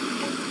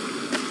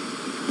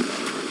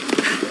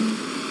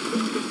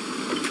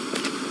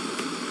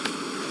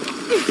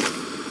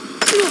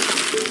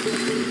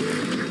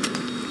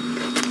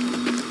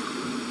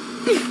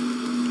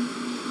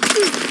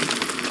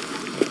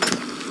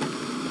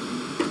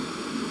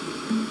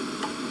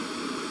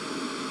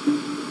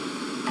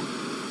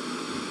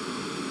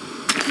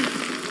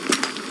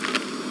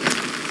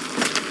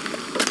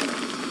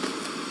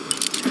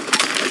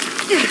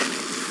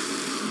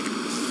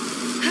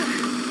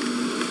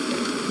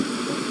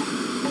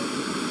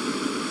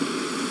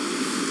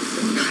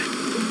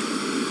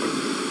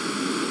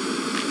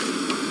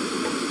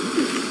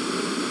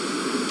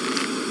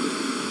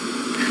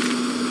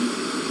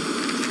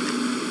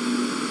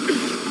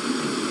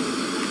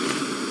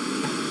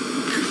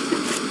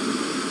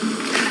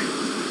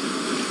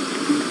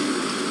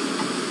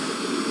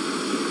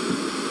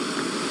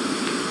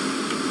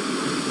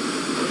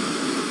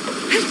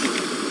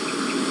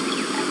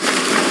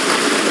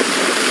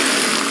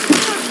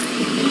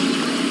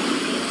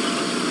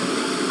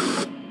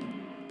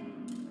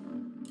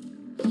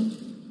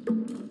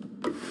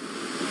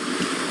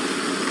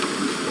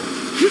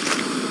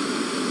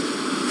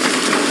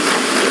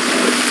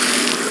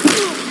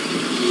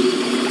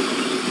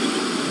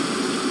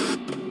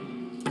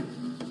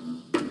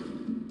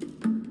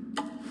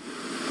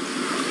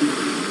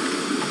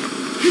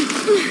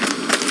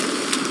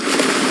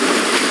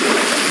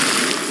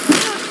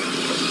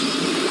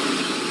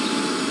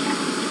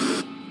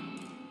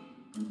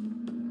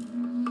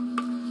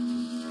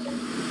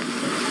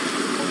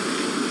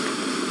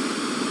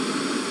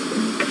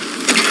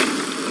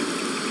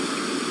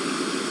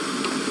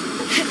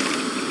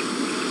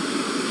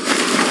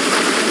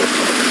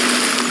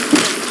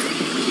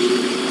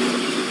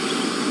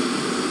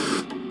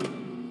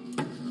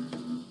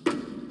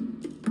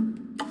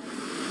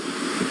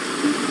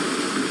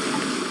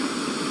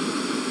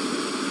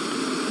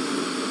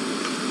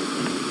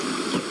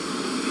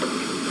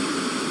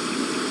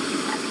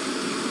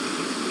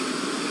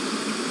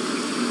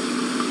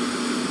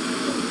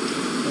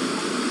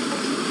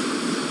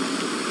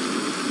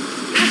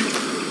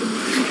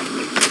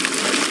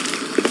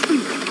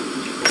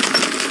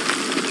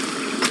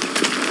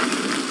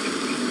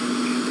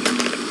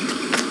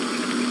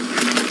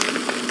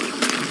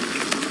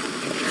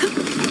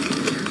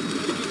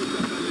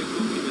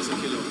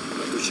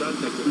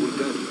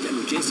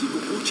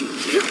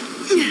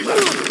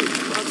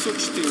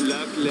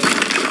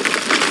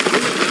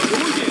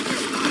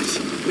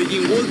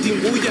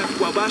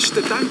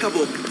 Bashte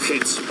tankabok,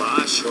 hets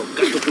bash o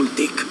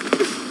katapultik.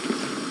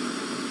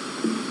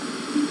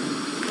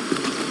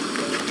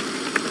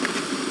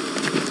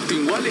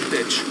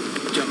 Tinwalitech,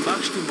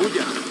 jambach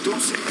timbuya,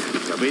 tusek,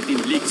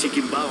 kabetin liksi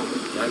kimbao,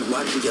 al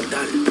watu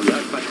yantal,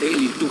 yar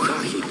pateli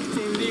tuhaji.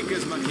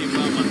 Tindikes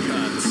makimama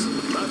tats,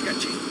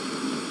 makachi.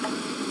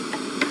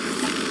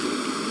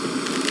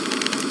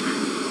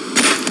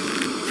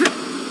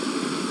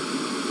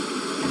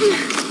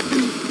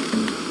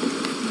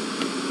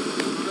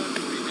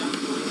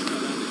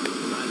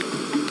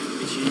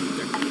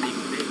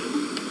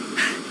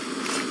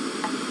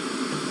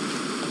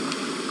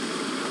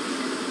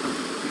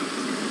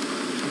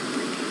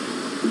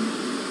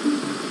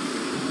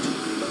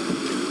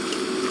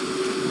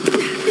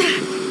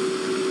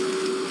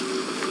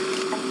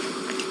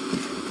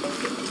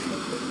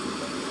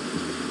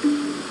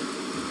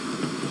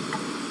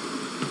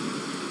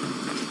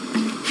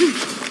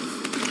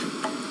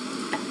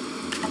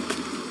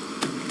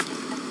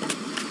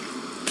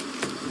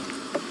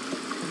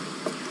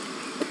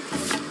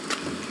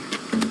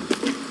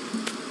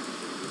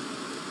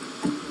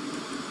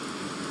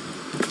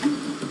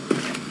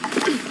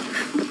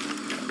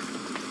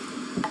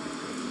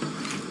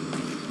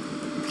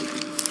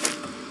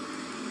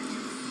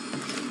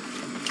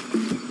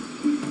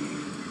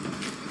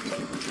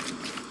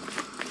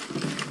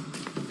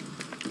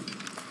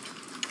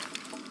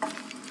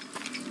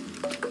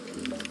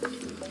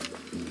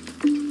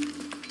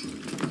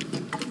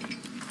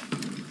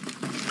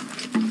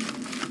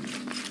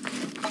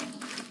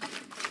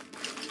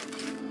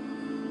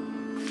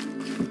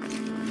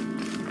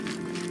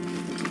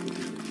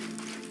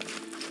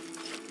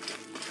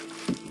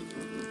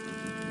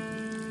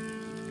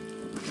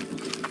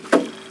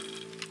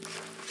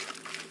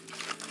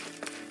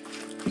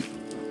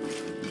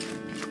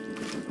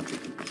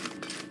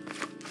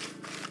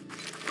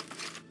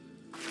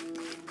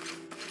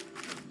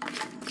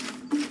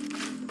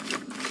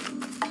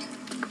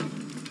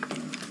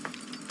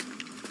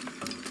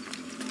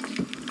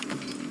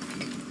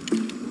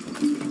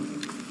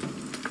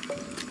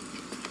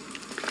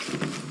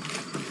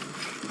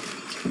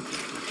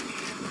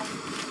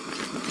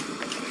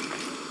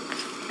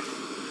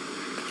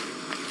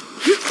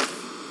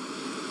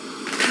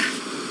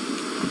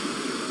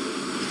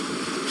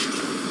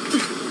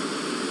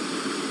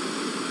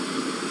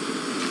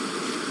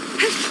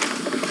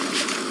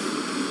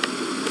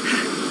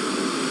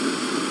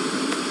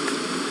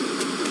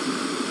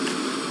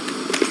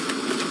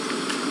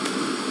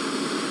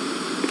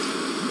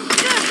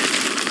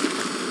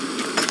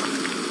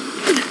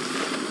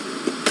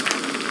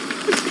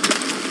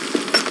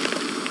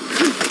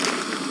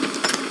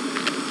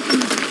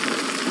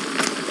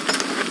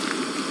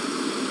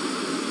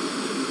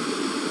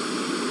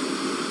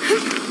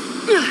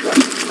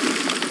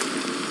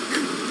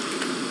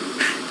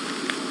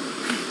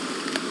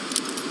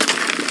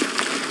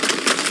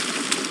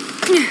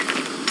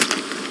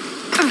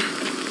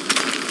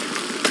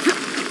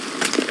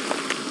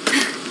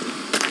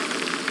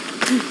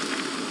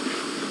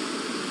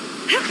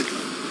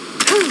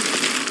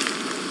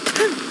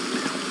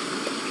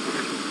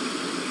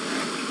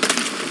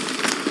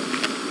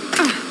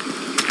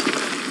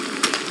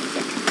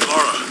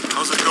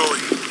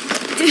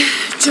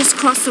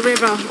 across the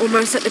river,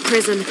 almost at the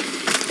prison.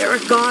 There are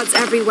guards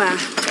everywhere.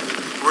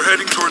 We're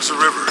heading towards the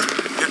river.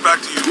 Get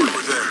back to you when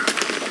we're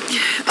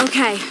there.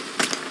 Okay.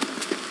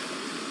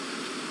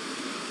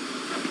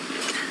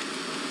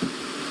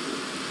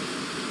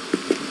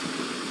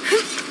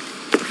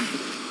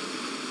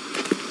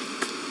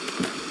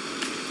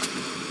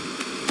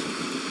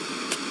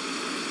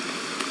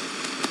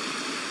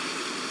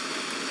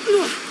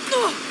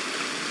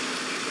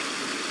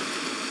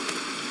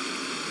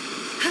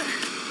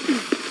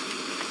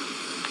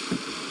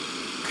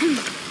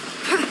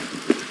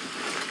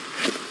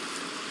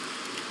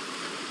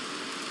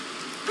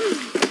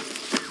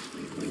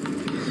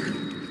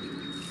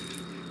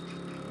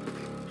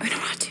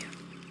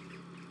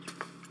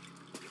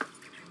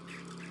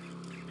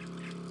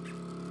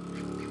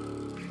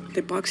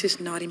 The box is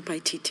not in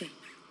Paititi.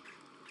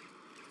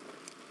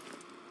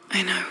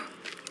 I know.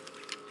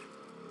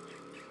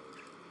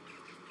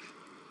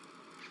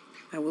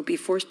 I will be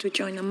forced to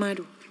join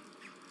Amaru.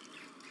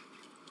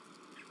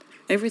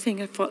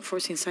 Everything I fought for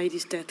since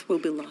Heidi's death will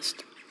be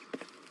lost.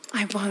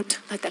 I won't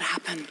let that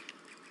happen.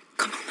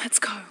 Come on, let's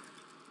go.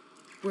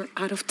 We're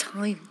out of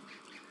time.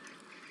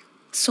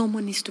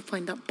 Someone needs to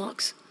find that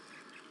box.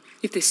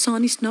 If the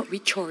sun is not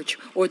recharged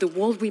or the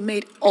world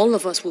remade, all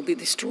of us will be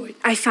destroyed.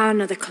 I found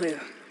another clue.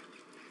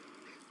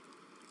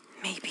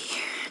 Maybe.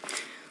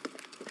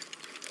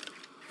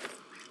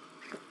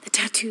 The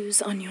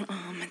tattoos on your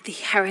arm, the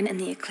heron and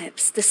the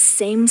eclipse, the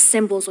same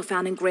symbols were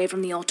found engraved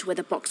on the altar where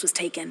the box was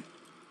taken.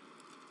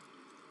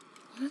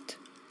 What?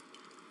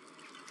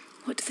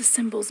 What do the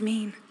symbols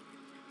mean?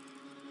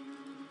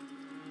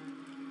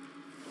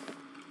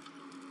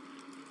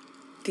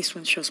 This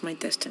one shows my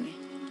destiny.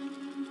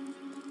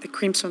 The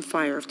crimson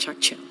fire of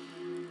Chakchil.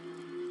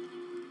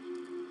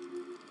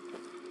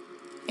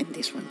 And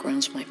this one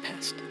grounds my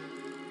past.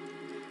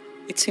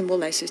 It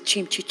symbolizes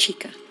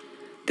Chimchichica,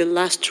 the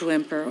last true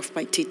emperor of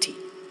Paititi.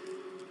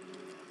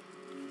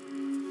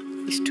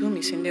 His tomb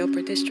is in the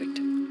upper district.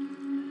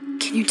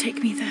 Can you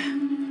take me there?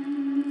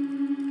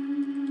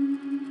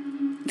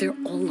 They're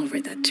all over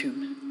that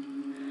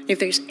tomb. If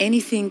there's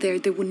anything there,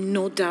 they would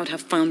no doubt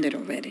have found it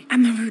already.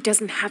 Amaru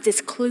doesn't have this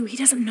clue. He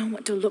doesn't know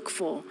what to look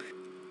for.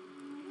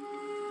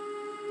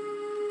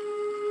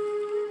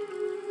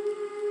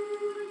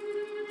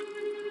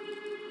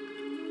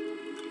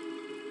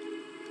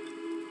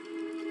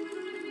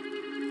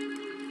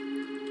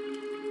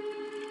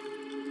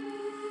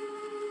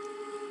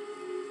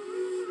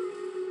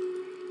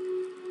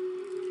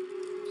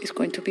 He's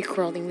going to be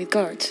crawling with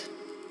guards.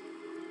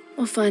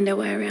 We'll find our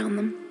way around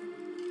them.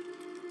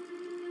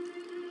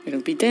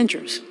 It'll be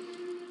dangerous.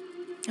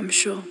 I'm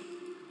sure.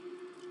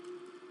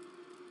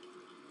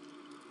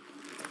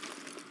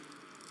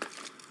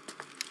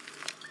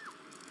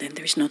 Then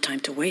there's no time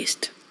to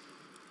waste.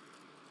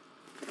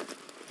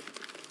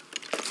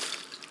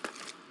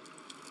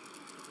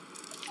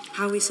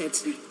 How is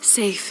Edsley?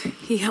 Safe.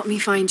 He helped me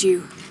find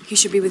you. He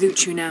should be with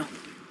Uchu now.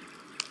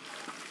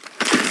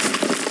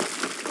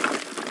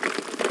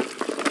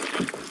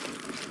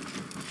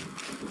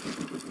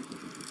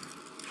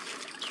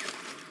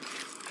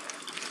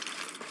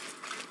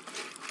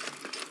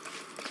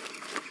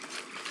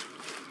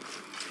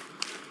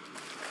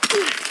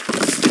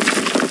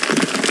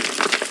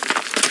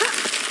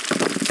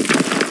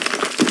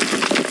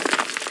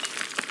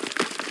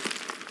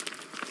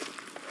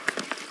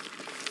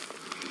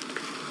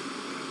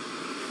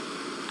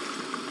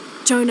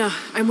 Jonah,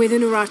 I'm with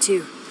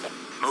Unuratu.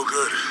 No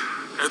good.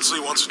 Edsley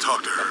wants to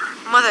talk to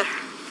her. Mother,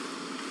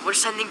 we're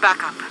sending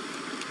backup.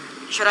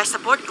 Should I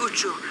support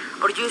Uchu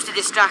or use the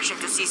distraction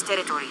to seize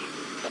territory?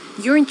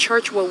 You're in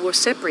charge while we're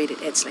separated,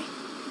 Edsley.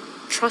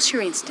 Trust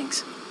your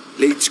instincts.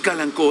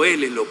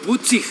 Leitzkalankoele lo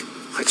putzich,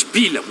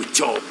 hachpila with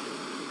job.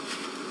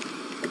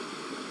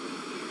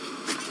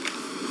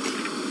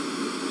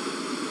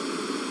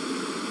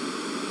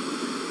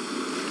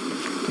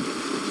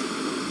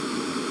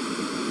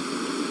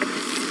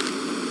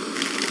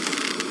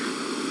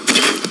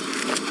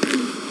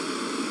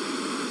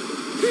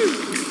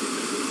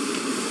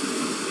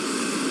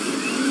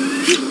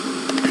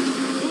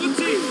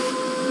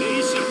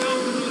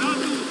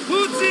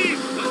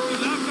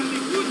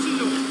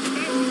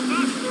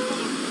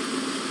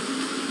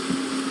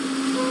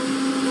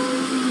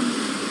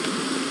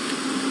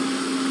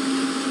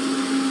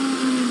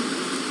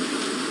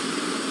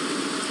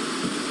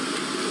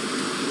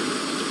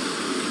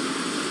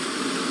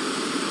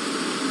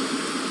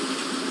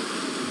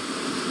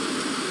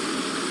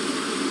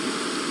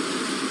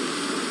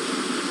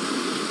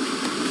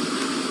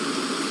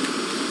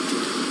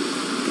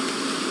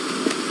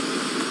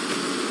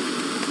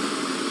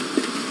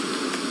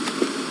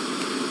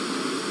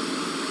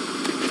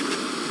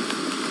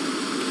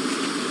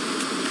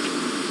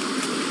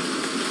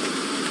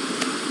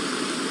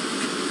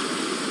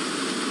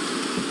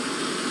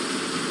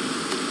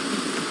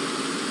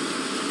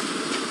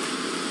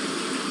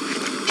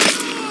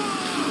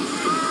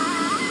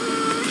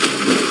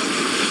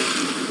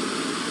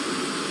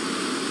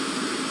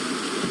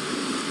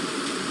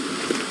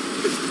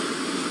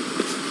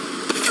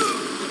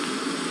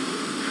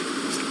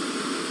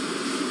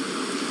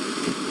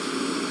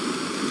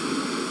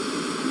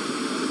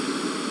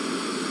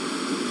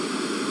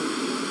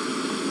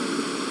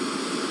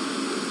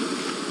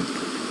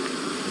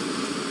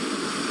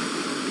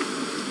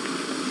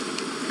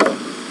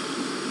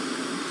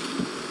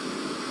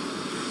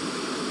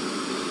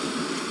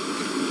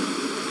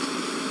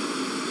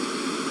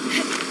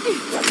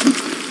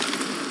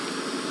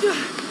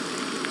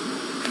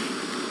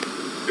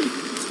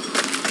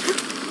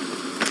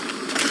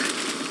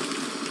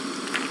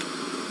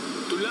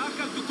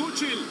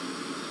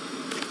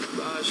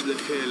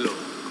 Helo,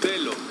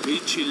 Telo,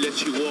 Ichi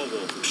Lechiwobo,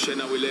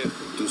 Shenawilech,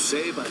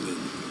 Tusebani.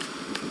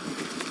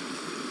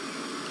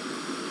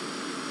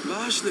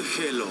 Bash de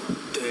Helo,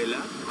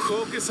 Tela,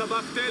 Hoke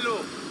Sabak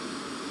Telo.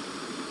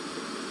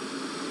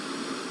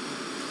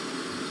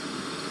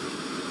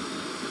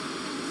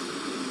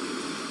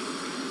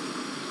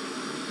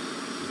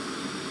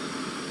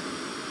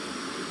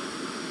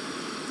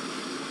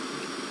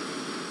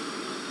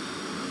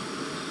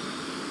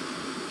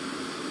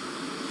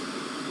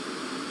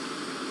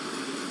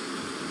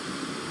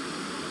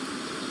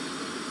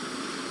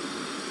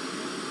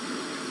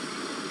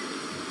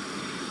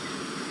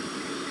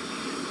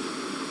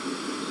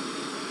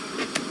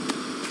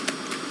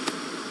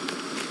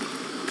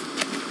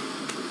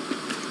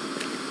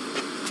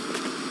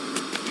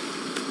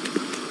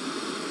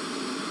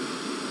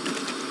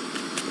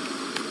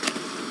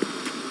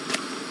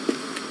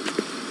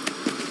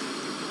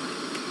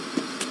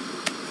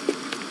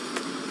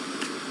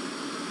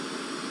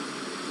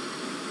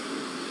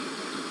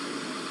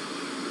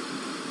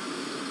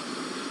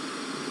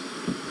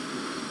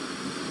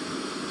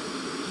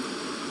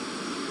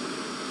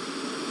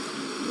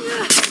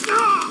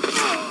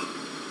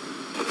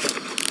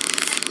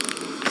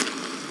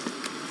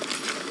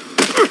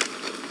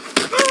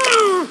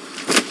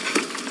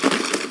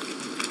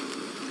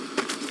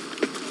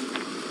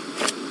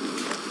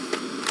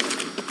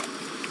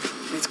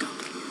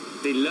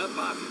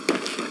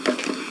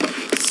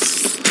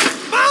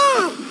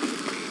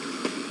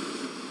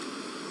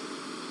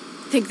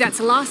 Think that's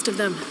the last of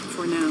them.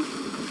 For now.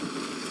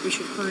 We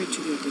should hurry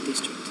to the upper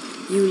district.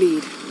 You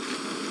lead.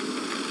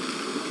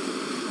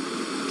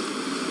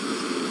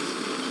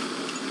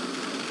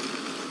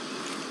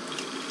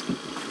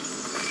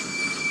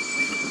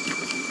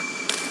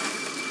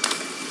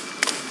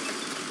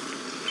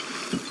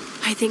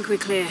 I think we're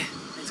clear.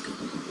 Let's go.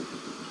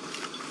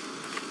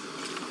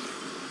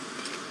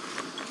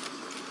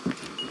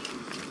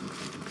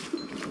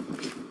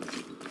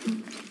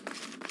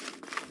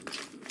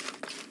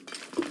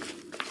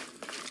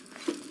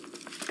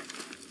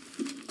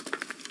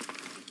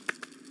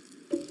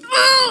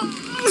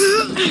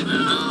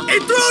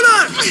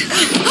 Intruder!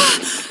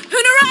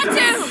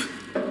 Unuratu!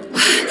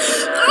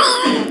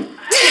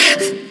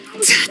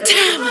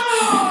 Damn!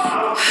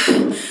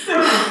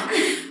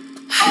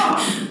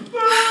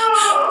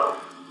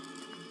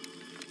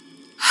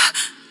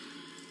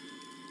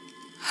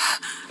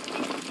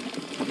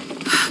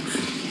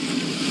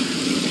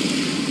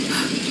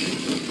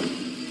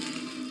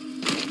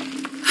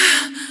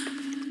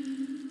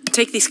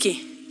 Take this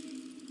key.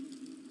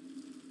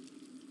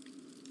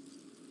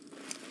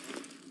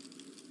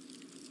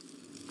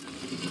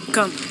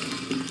 Come,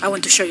 I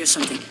want to show you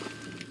something.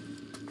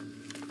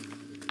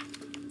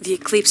 The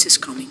eclipse is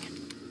coming.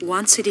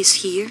 Once it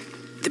is here,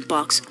 the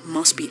box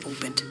must be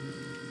opened.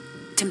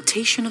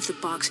 Temptation of the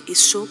box is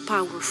so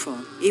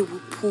powerful, it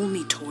will pull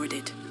me toward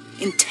it,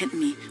 and tempt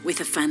me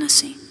with a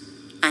fantasy,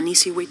 an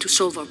easy way to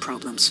solve our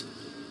problems.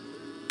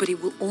 But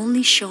it will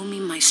only show me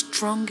my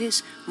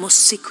strongest, most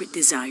secret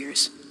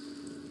desires.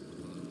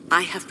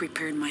 I have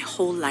prepared my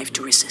whole life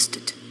to resist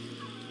it.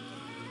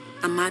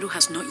 Amaru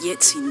has not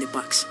yet seen the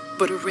box,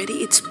 but already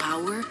its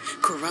power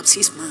corrupts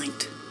his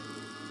mind.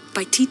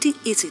 Paititi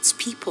is its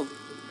people,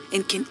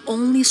 and can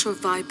only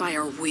survive by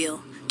our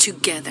will,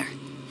 together.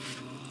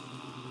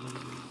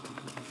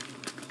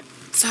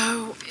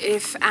 So,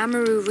 if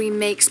Amaru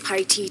remakes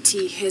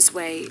Paititi his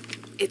way,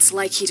 it's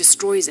like he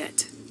destroys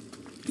it?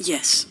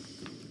 Yes.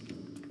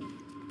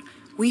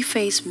 We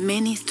face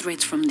many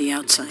threats from the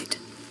outside,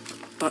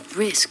 but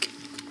risk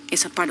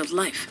is a part of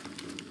life.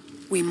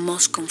 We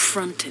must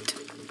confront it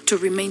to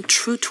remain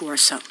true to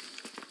ourselves.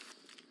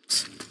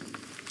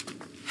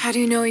 How do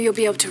you know you'll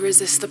be able to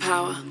resist the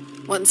power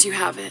once you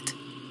have it?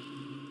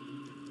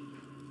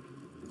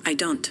 I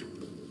don't.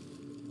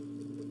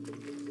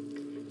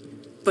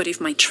 But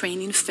if my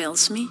training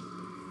fails me,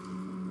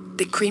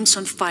 the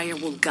Crimson Fire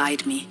will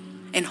guide me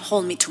and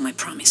hold me to my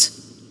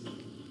promise.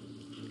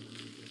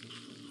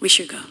 We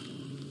should go.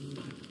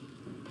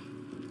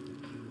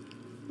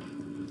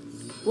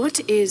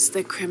 What is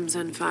the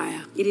Crimson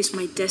Fire? It is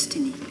my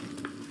destiny.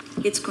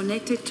 It's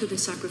connected to the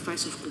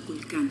sacrifice of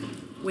Kukulkan.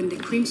 When the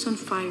Crimson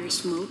Fire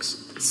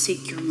smokes,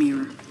 seek your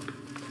mirror.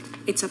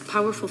 It's a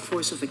powerful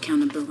force of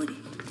accountability.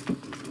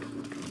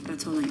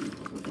 That's all I know.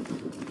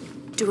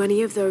 Do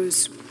any of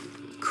those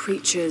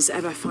creatures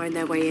ever find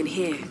their way in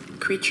here?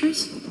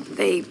 Creatures?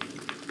 They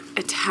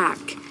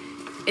attack.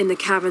 In the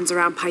caverns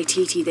around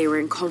Paititi, they were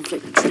in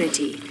conflict with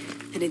Trinity.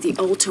 And at the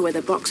altar where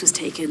the box was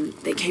taken,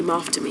 they came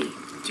after me.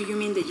 Do you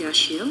mean the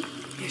Yashiel?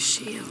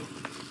 Yashiel.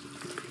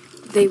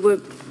 They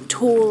were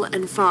tall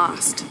and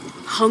fast,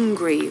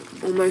 hungry,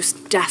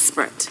 almost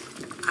desperate.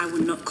 I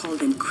would not call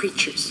them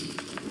creatures.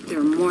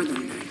 They're more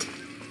than that.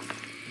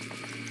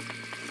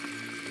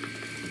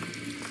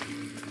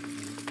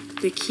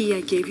 The key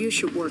I gave you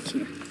should work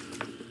here.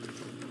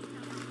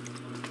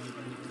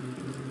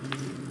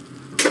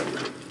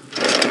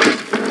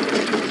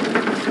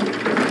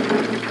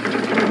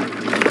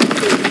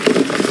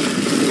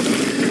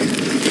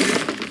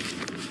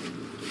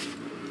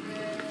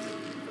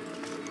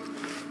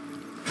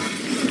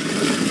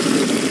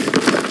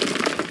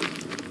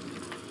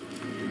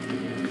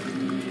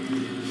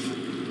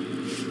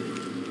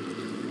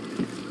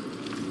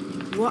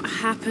 What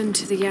happened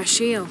to the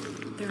Yashil?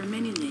 There are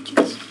many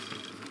legends.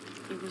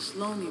 It was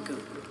long ago,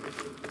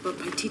 but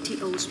Paititi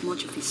owes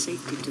much of his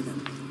safety to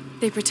them.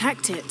 They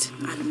protect it.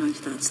 I don't know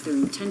if that's their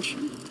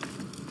intention,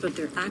 but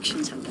their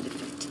actions have that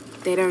effect.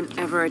 They don't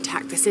ever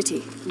attack the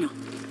city? No.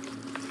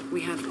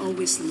 We have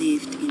always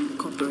lived in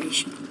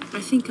cooperation.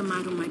 I think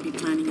Amaru might be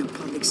planning a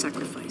public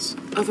sacrifice.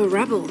 Of a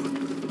rebel?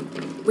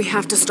 We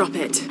have to stop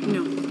it.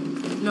 No,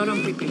 not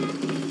unprepared.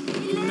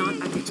 And not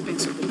at the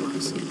expense of the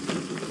boss.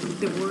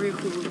 The warrior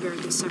who will bear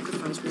the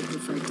sacrifice will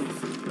prefer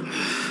death.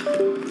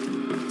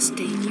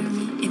 Stay near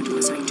me and do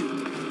as I do.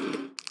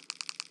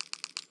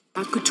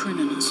 That could turn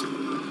on us.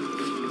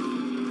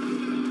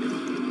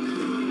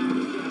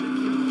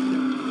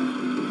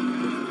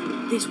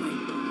 This way.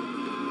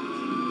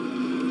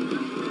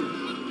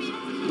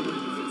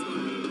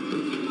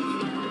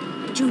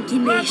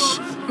 Junkimesh,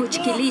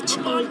 Huchkilich,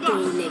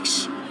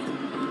 Oltonesh.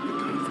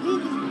 Who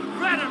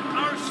threaten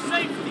our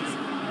safety,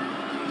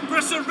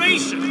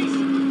 preservation?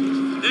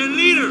 Their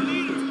leader,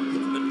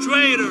 the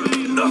traitor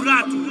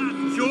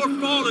Unuratu, your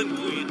fallen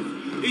queen,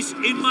 is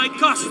in my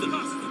custody.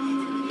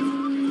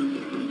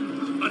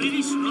 But it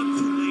is not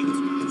too late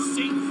to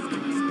save them.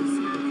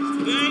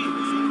 Today,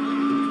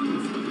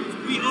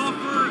 we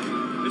offer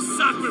a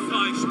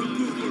sacrifice to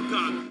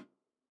Kukulkan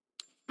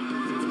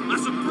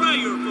as a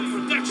prayer for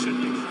protection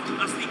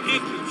as the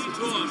eclipse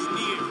draws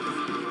near.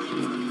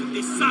 With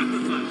this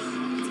sacrifice,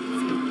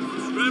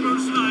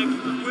 Trevor's life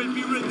will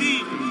be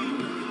redeemed.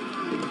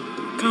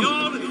 Come.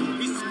 All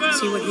his fellows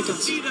See what he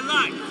does. see the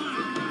light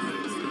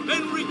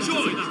and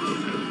rejoin us.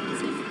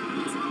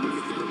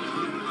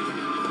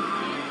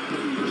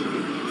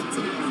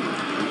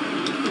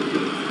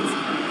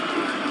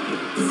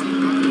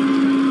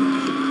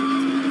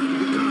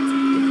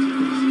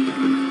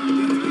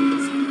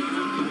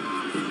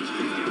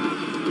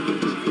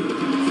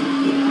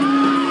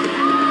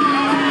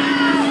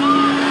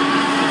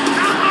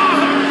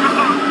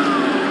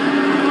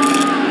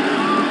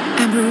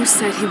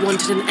 Said he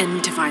wanted an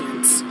end to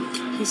violence.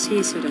 He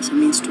sees it as a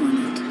means to an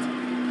end.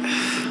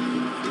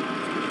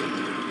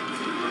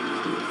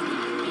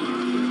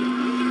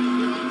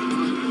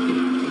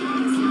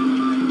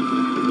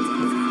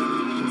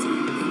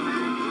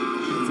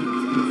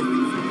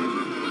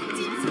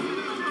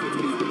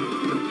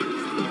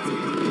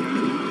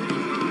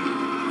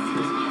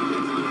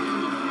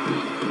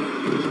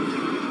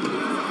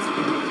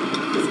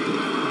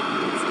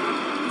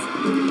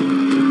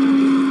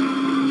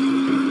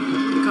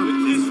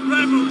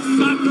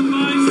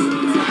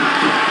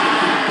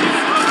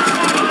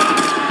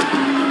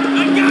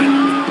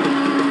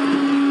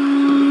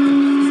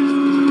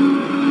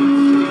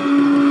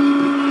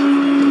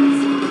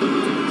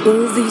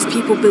 All these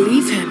people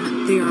believe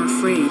him. They are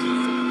afraid,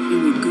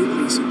 and with good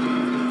reason.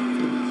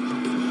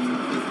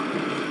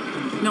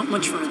 Not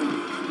much farther.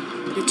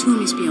 The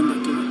tomb is beyond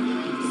that door.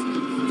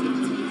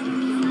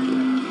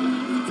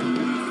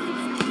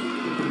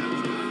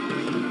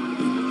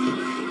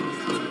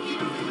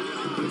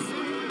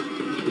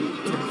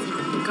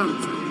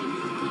 Come.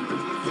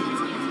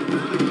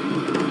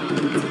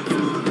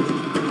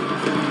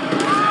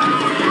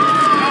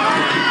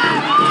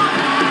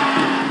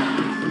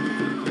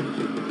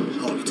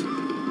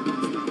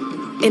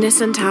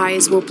 Innocent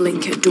eyes will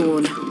blink at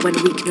dawn when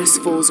weakness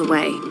falls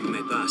away.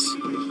 Me pass.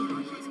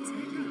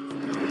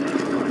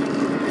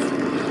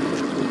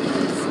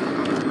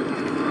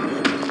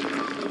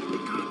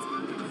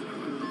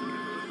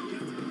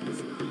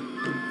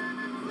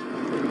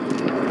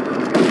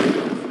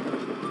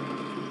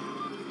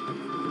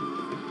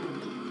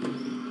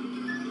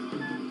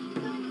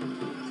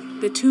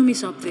 The tomb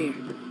is up there,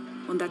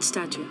 on that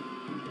statue.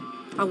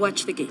 I'll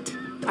watch the gate.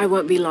 I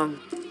won't be long.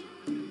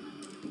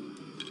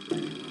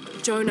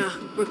 Jonah,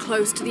 we're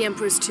close to the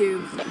Emperor's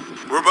tomb.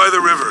 We're by the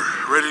river,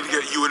 ready to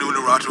get you and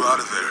Unuratu out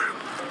of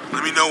there.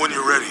 Let me know when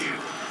you're ready.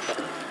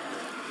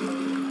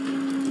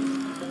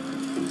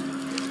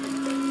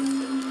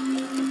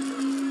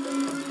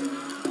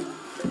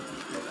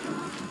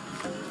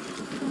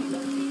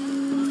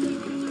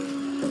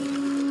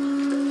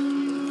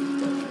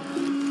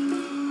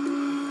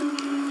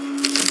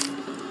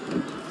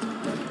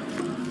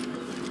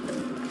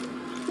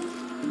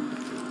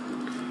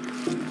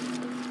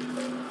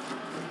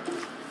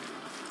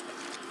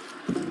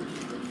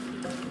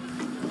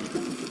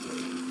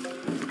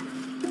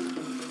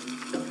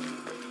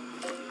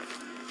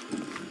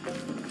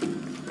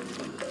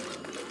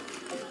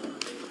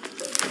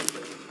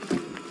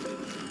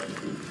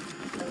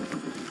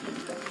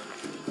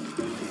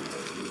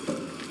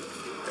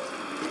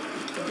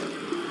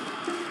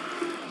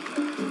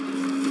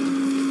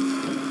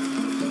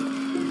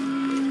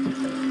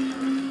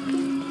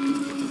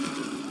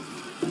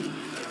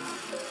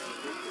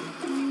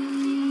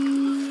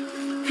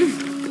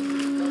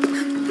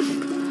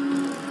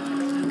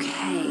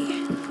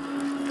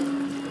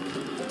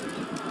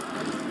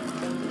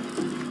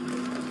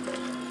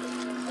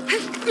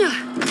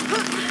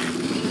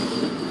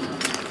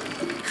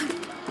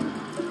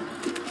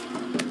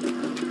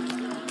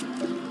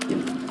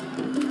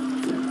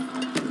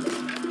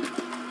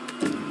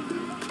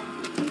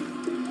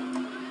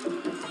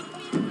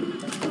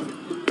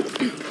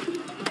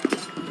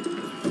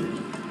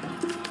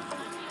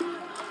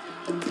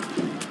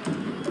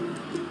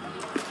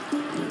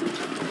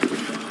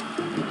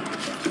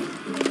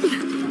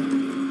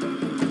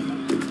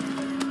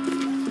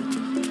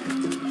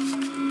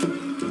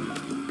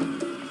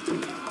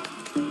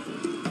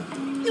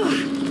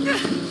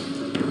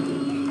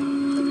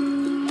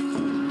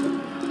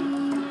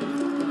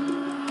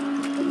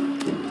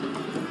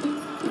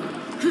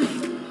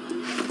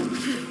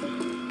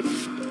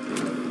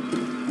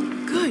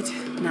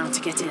 Good. Now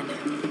to get in.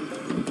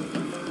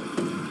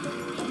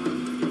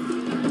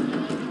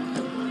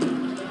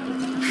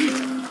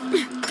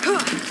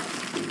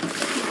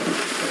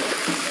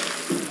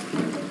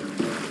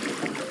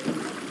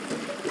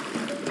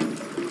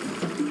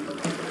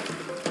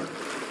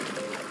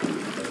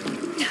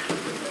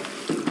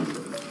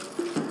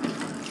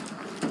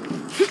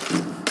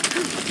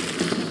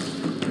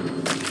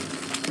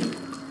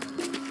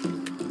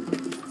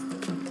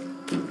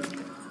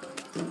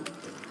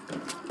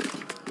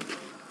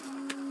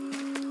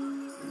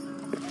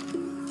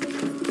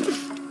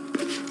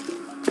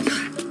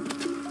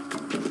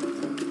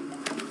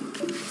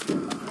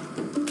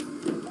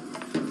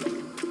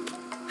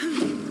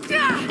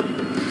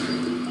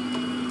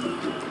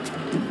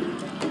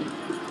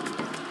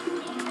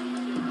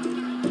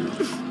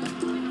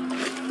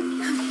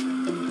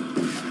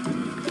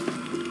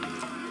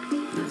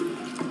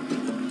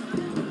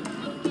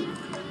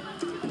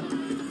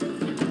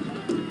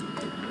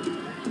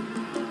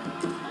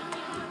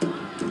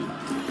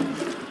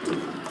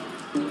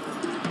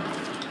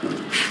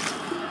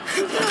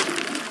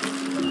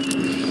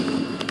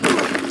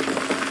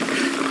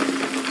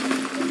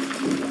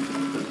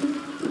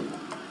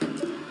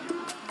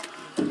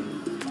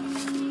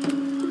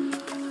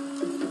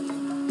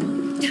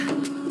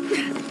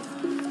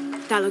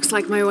 That looks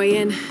like my way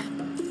in.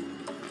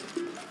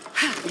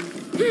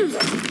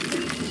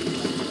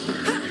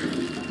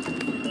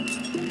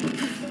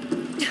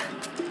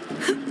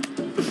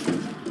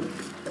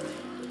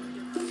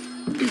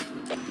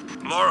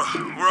 Lara,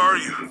 where are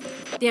you?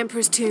 The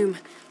Emperor's tomb.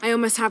 I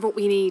almost have what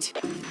we need.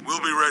 We'll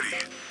be ready.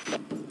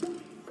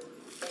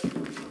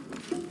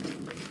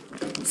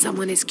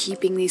 Someone is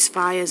keeping these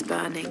fires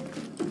burning.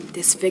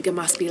 This figure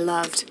must be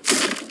loved.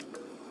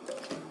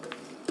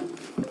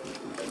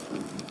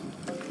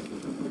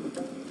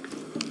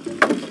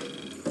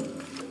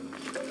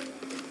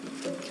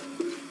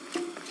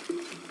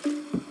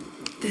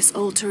 This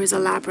altar is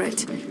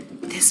elaborate.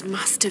 This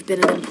must have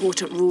been an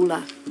important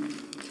ruler.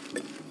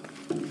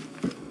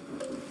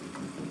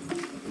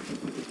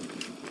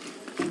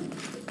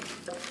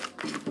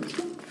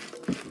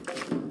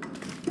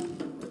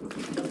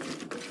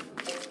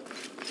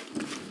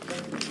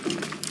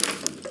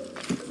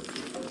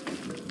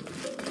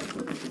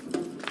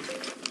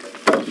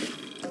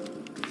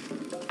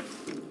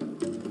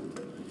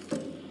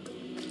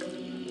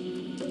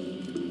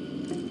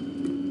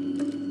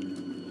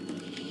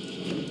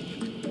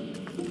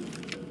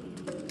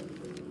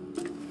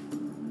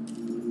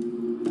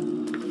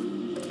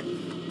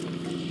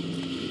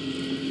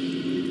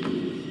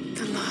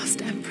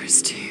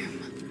 Emperor's tomb.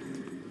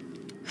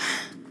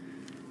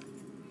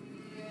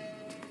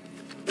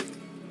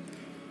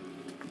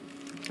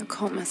 The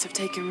cult must have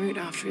taken root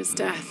after his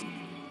death.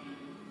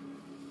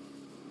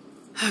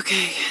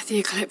 Okay, the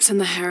eclipse and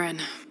the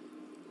heron.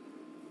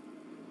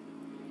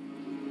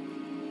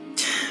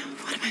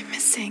 What am I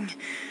missing?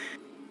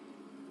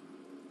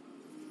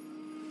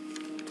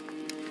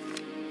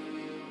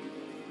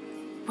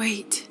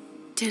 Wait,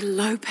 did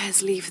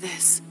Lopez leave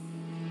this?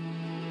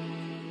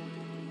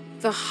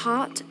 The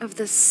heart of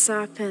the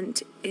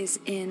serpent is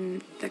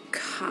in the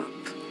cup.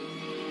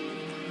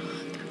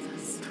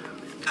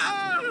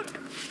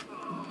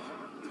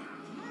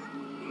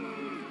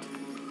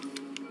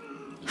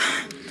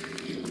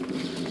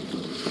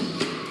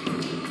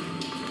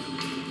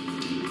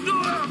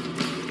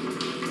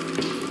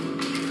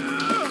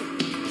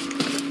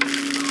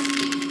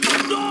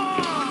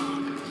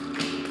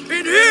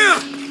 In here!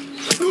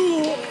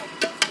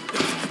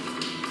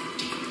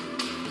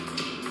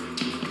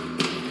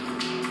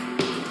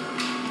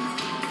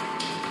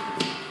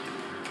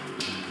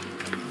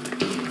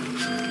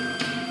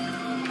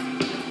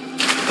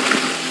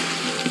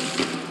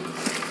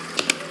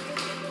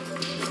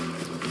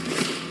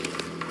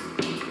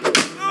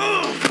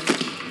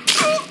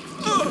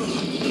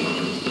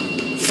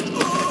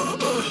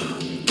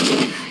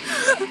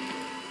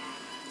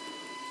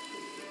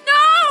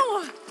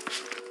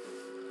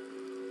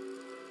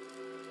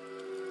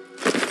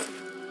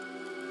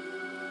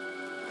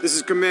 This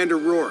is Commander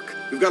Rourke.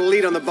 We've got a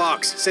lead on the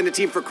box. Send a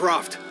team for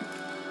Croft.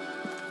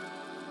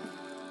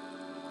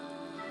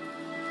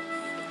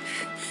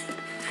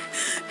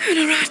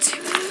 Unaratu.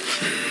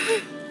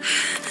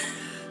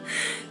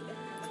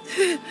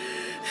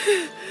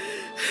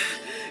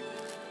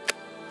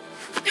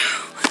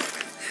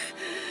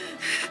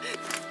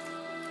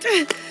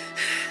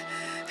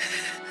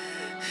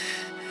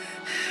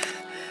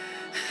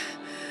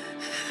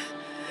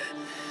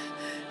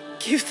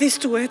 Give this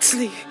to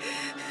Etzli.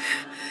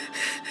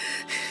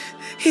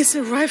 He's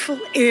a rightful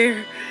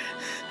heir.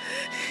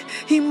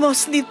 He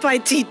must live by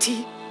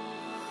Titi.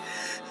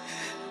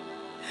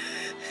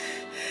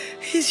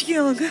 He's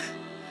young,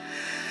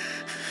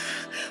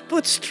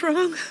 but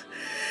strong.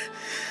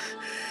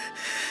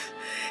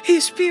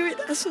 His spirit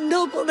as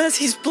noble as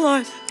his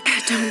blood.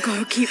 Don't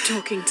go. Keep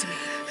talking to me.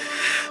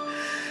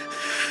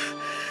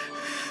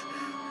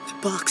 The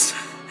box.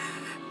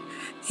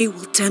 It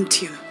will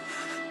tempt you.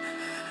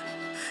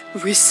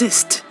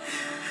 Resist.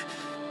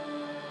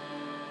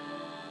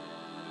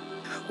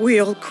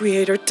 We all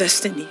create our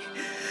destiny.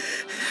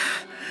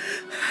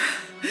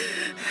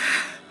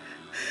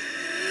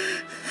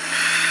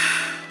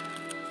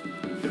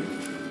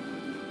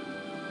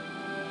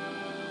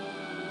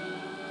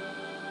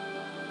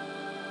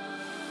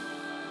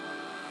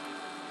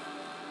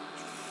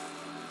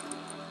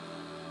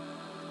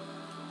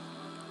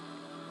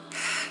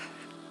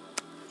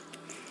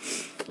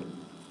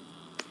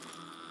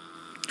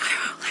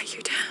 You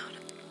down.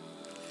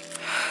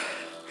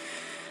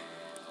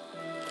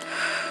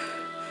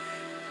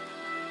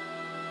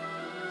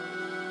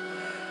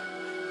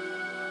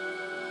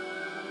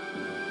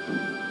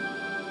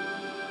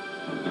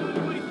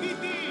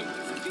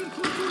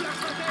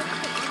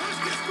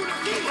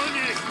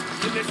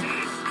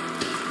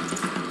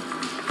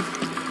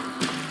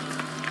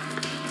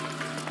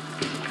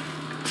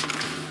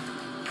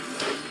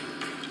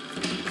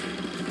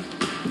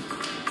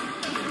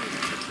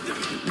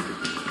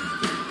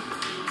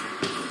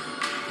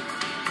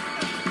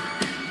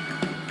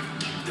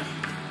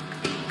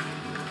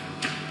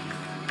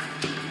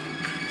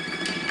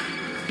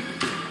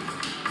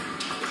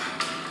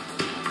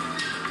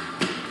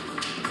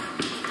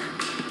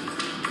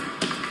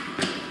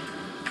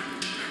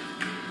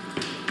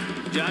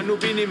 Janu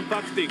bin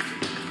impactic.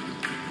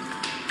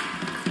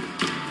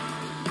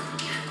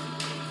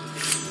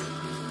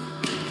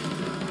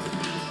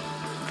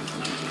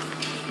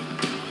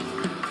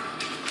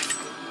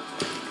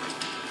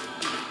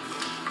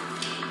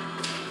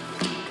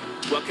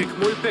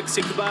 Wakekmulpek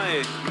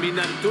sikbae,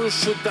 minantu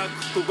shutak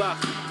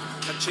kubach.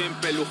 Hachem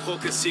pelujo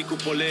que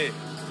sikupole,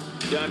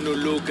 Janu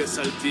luke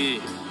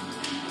salti.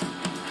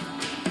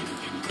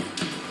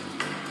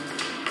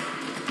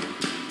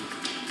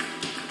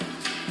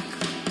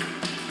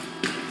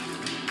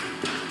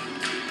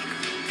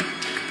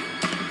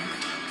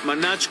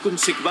 Manach kun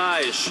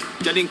sikbaesh,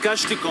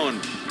 janinkashtikon.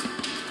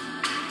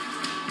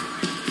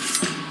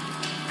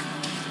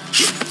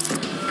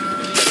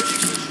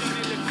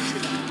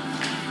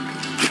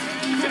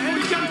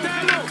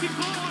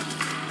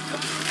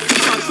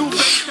 Matu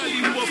beta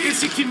limbo que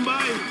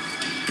sikimbai.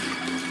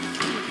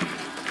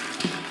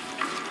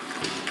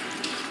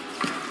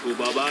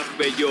 Ubabach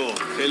beyo,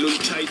 helul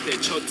chaite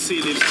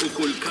chotsilil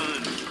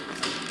kukulkan.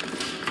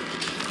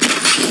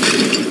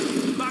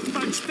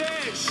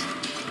 Bakpachdesh.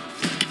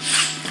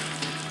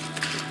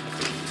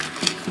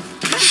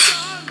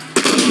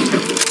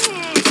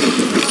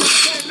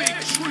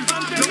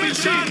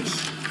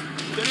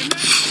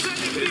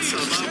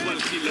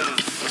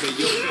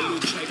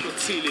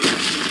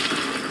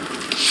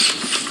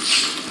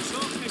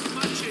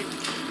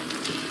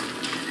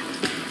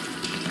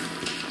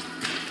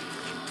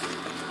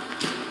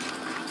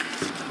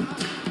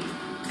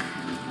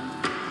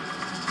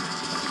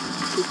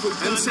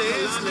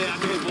 MCS le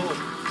acabó.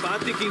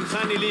 Patik in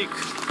Hanilik.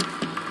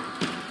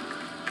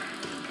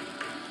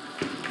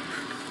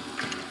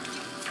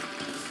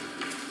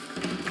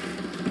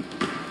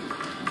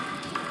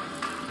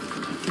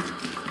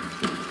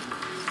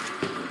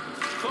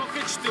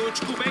 Kokech te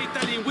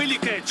uchkubeita lin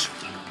Willikech.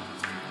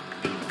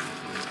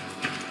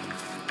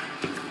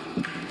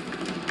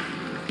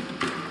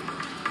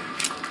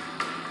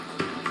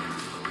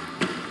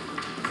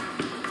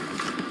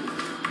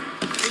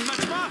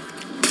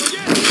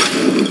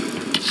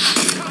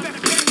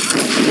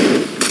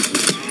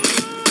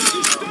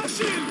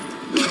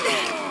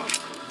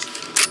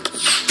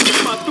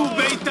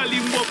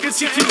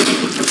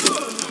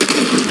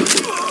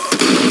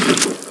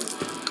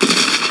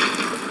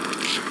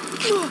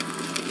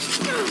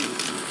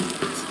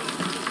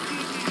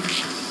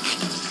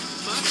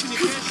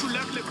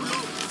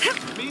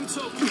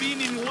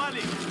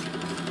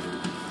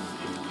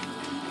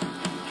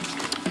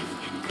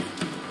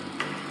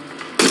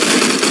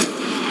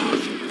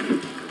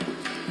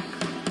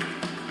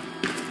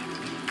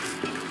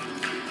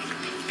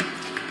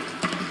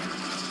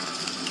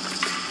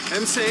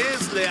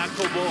 MCS le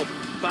acabó.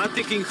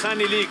 Patik in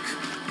Hanilik.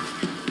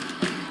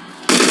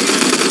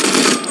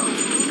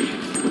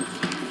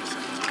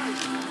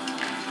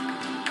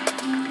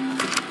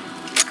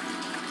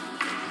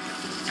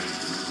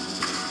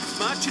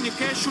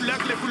 Machinike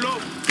shulak le kulo.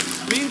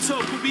 Minzo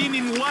kubin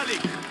in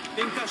Walik.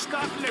 In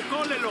kastak le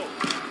kolelo.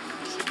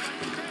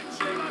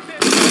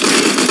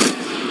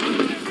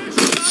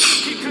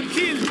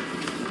 Kikakil.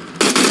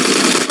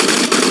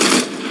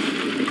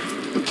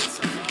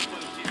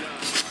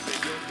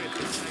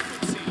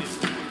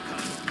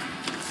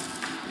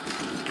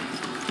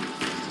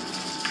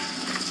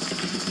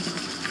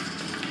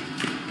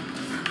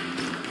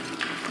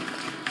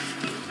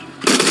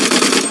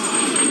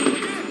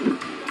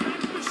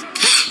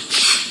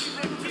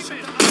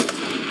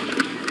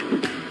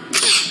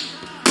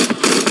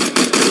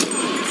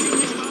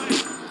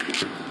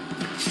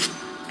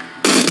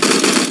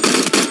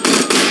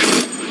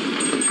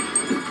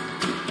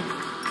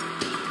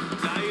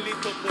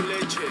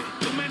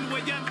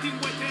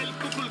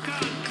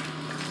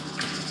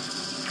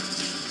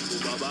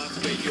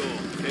 bello,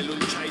 el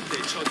unchaite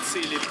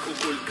chotzil il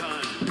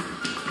kukulkan.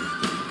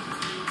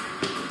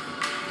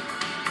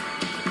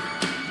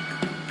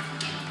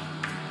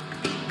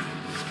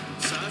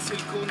 Sas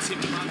il kun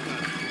simpaka,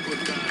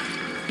 kukulkan.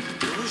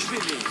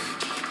 Rujvili.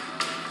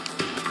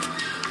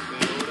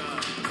 Ahora,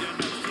 ya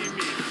no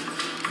kimi.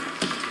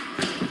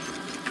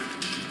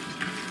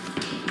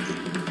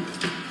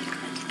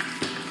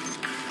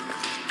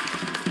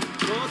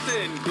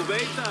 Roten,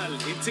 kubeital,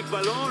 itzik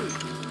balon.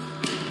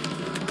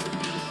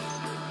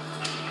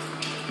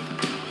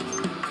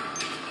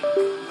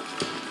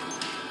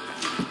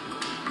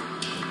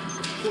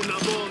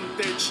 Unabon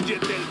tech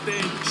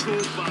jetelten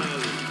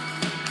chupal.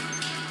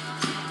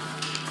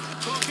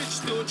 Kokech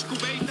tuch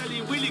kubeital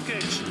in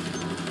willikech.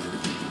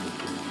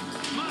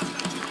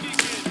 Masta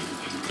chukiken.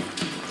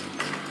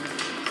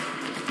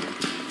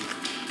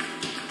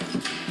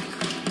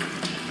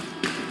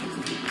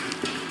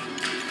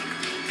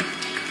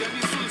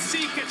 Yamisul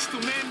sikech tu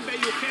men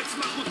beyuchetz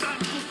machutan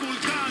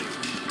kukulkan.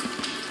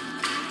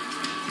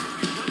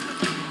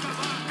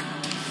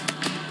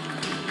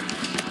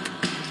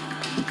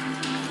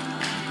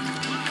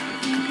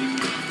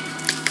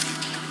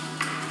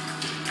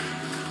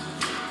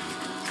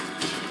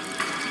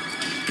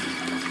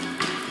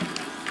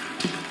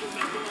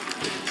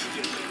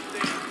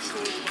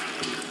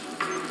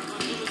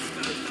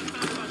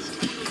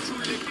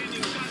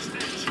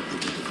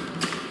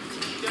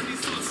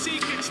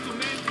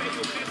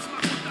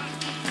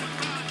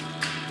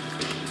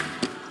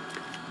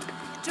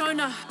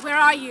 Jonah, where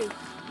are you?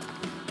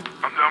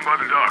 I'm down by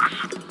the docks.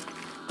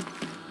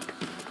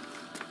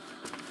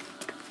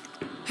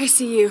 I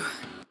see you.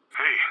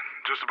 Hey,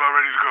 just about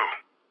ready to go.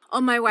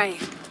 On my way.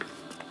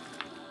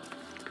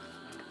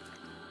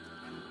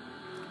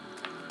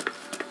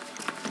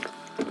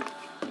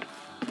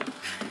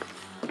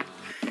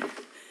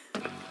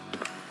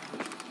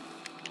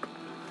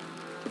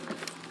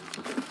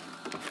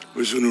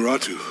 Where's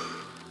Unuratu?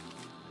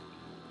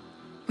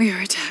 We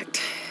were attacked.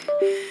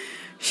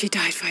 She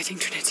died fighting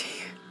Trinity.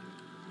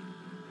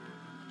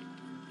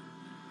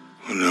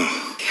 Oh no.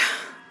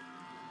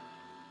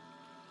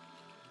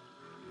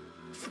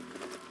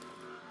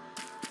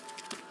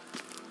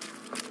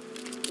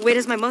 Where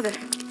is my mother?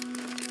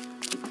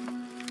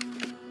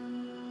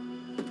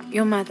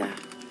 Your mother,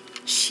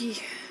 she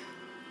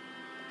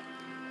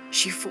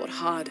fought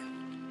hard.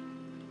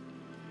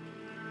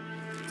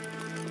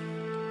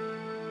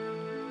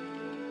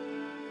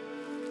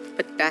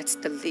 But that's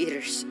the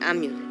leader's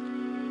amulet.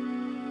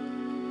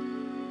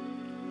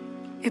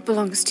 It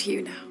belongs to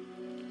you now.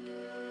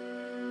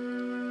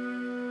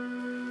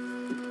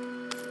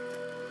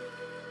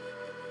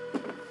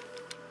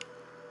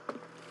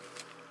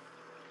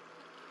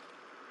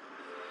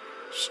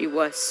 She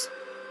was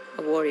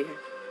a warrior.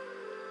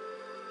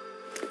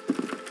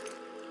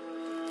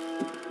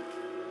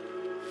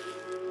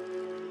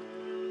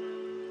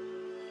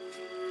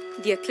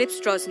 The eclipse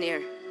draws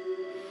near.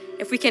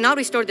 If we cannot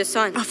restore the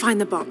sun... I'll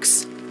find the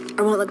box.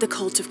 I won't let the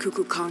cult of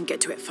Kukulkan get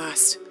to it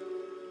first.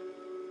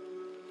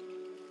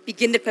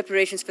 Begin the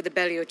preparations for the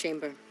burial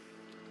chamber.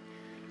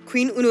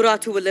 Queen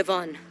Unuratu will live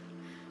on,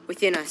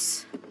 within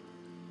us.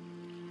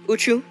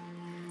 Uchu,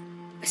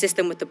 assist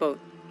them with the boat.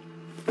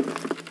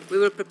 We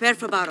will prepare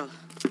for battle.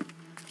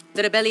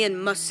 The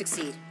rebellion must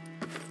succeed.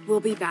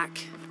 We'll be back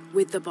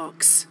with the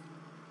box.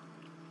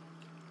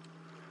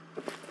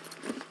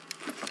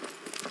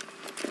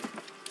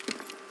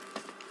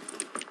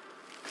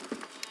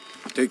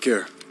 Take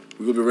care.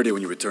 We will be ready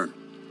when you return.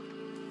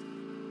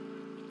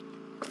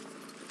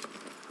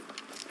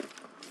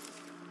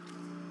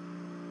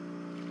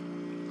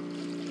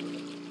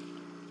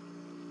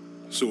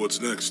 So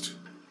what's next?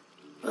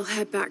 We'll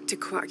head back to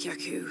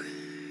Kwakyaku,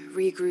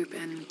 regroup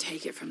and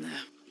take it from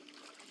there.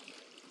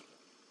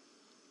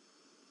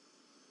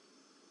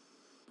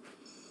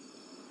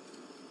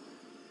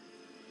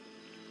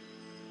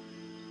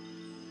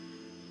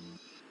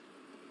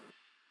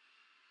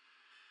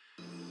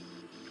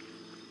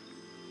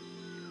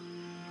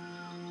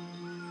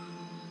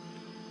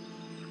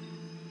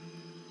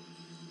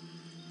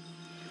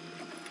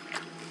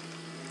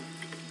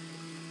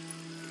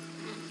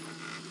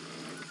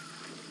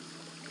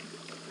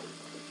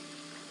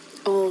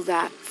 All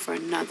that for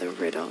another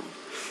riddle.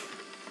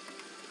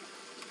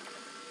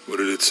 What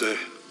did it say?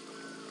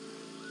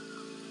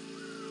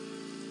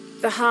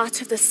 The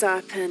heart of the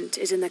serpent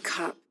is in the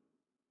cup,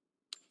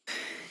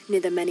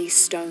 near the many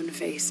stone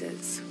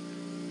faces.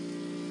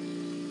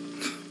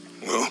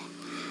 Well,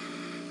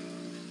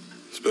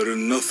 it's better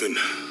than nothing.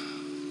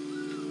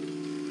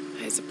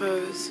 I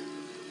suppose.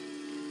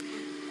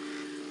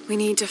 We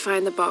need to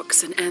find the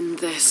box and end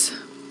this.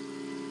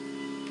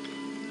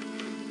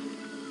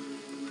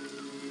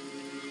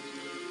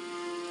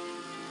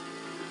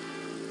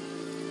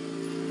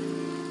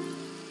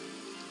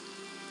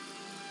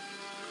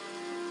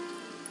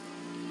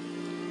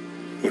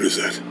 What is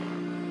that?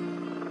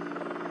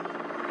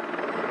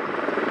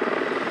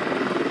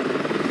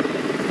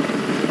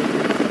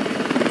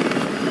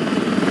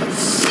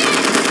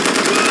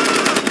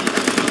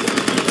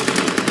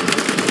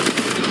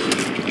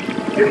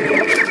 Yeah.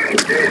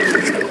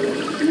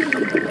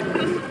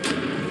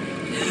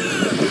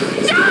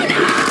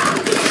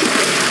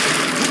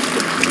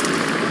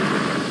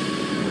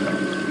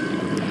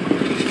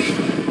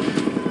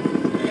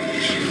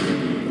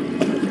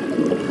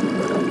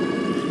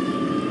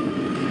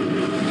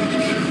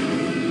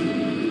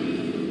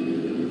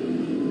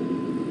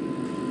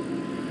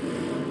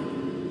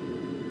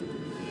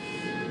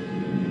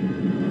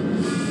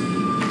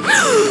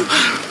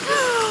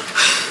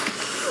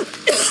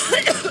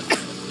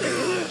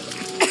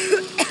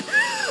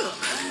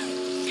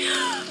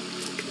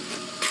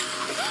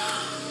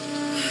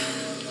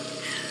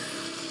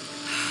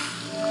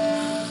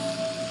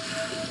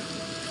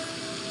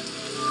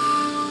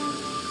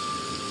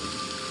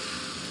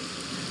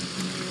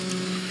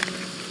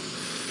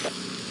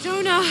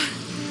 Jonah!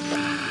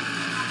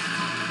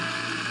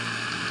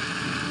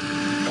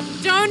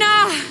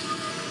 Jonah!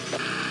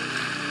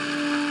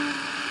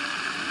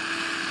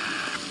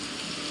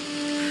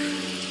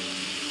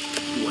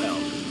 Well,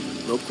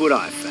 look what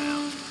I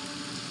found.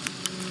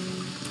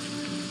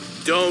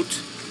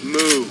 Don't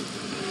move.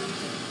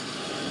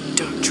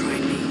 Don't try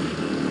me.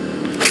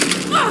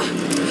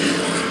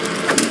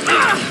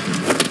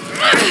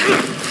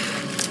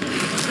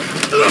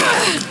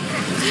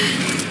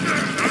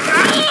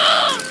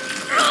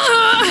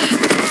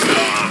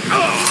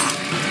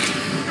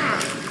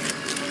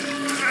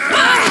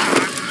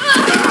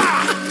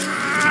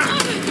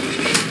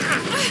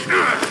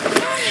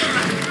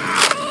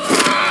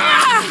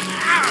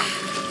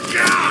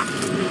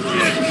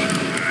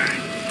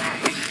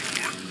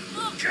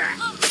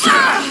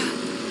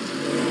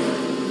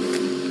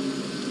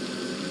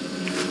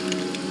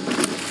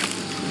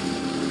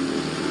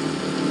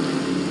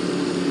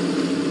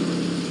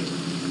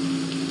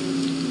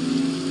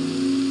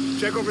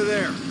 Check over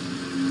there.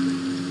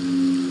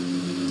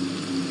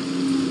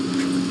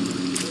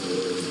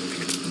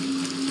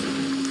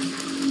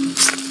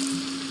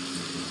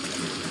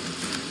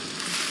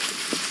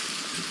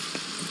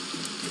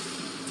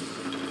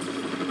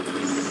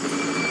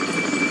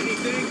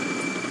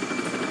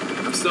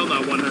 I'm still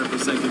not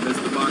 100%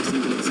 convinced the box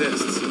even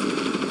exists.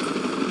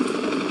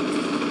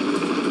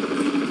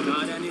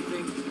 Got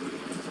anything?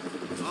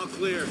 All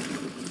clear.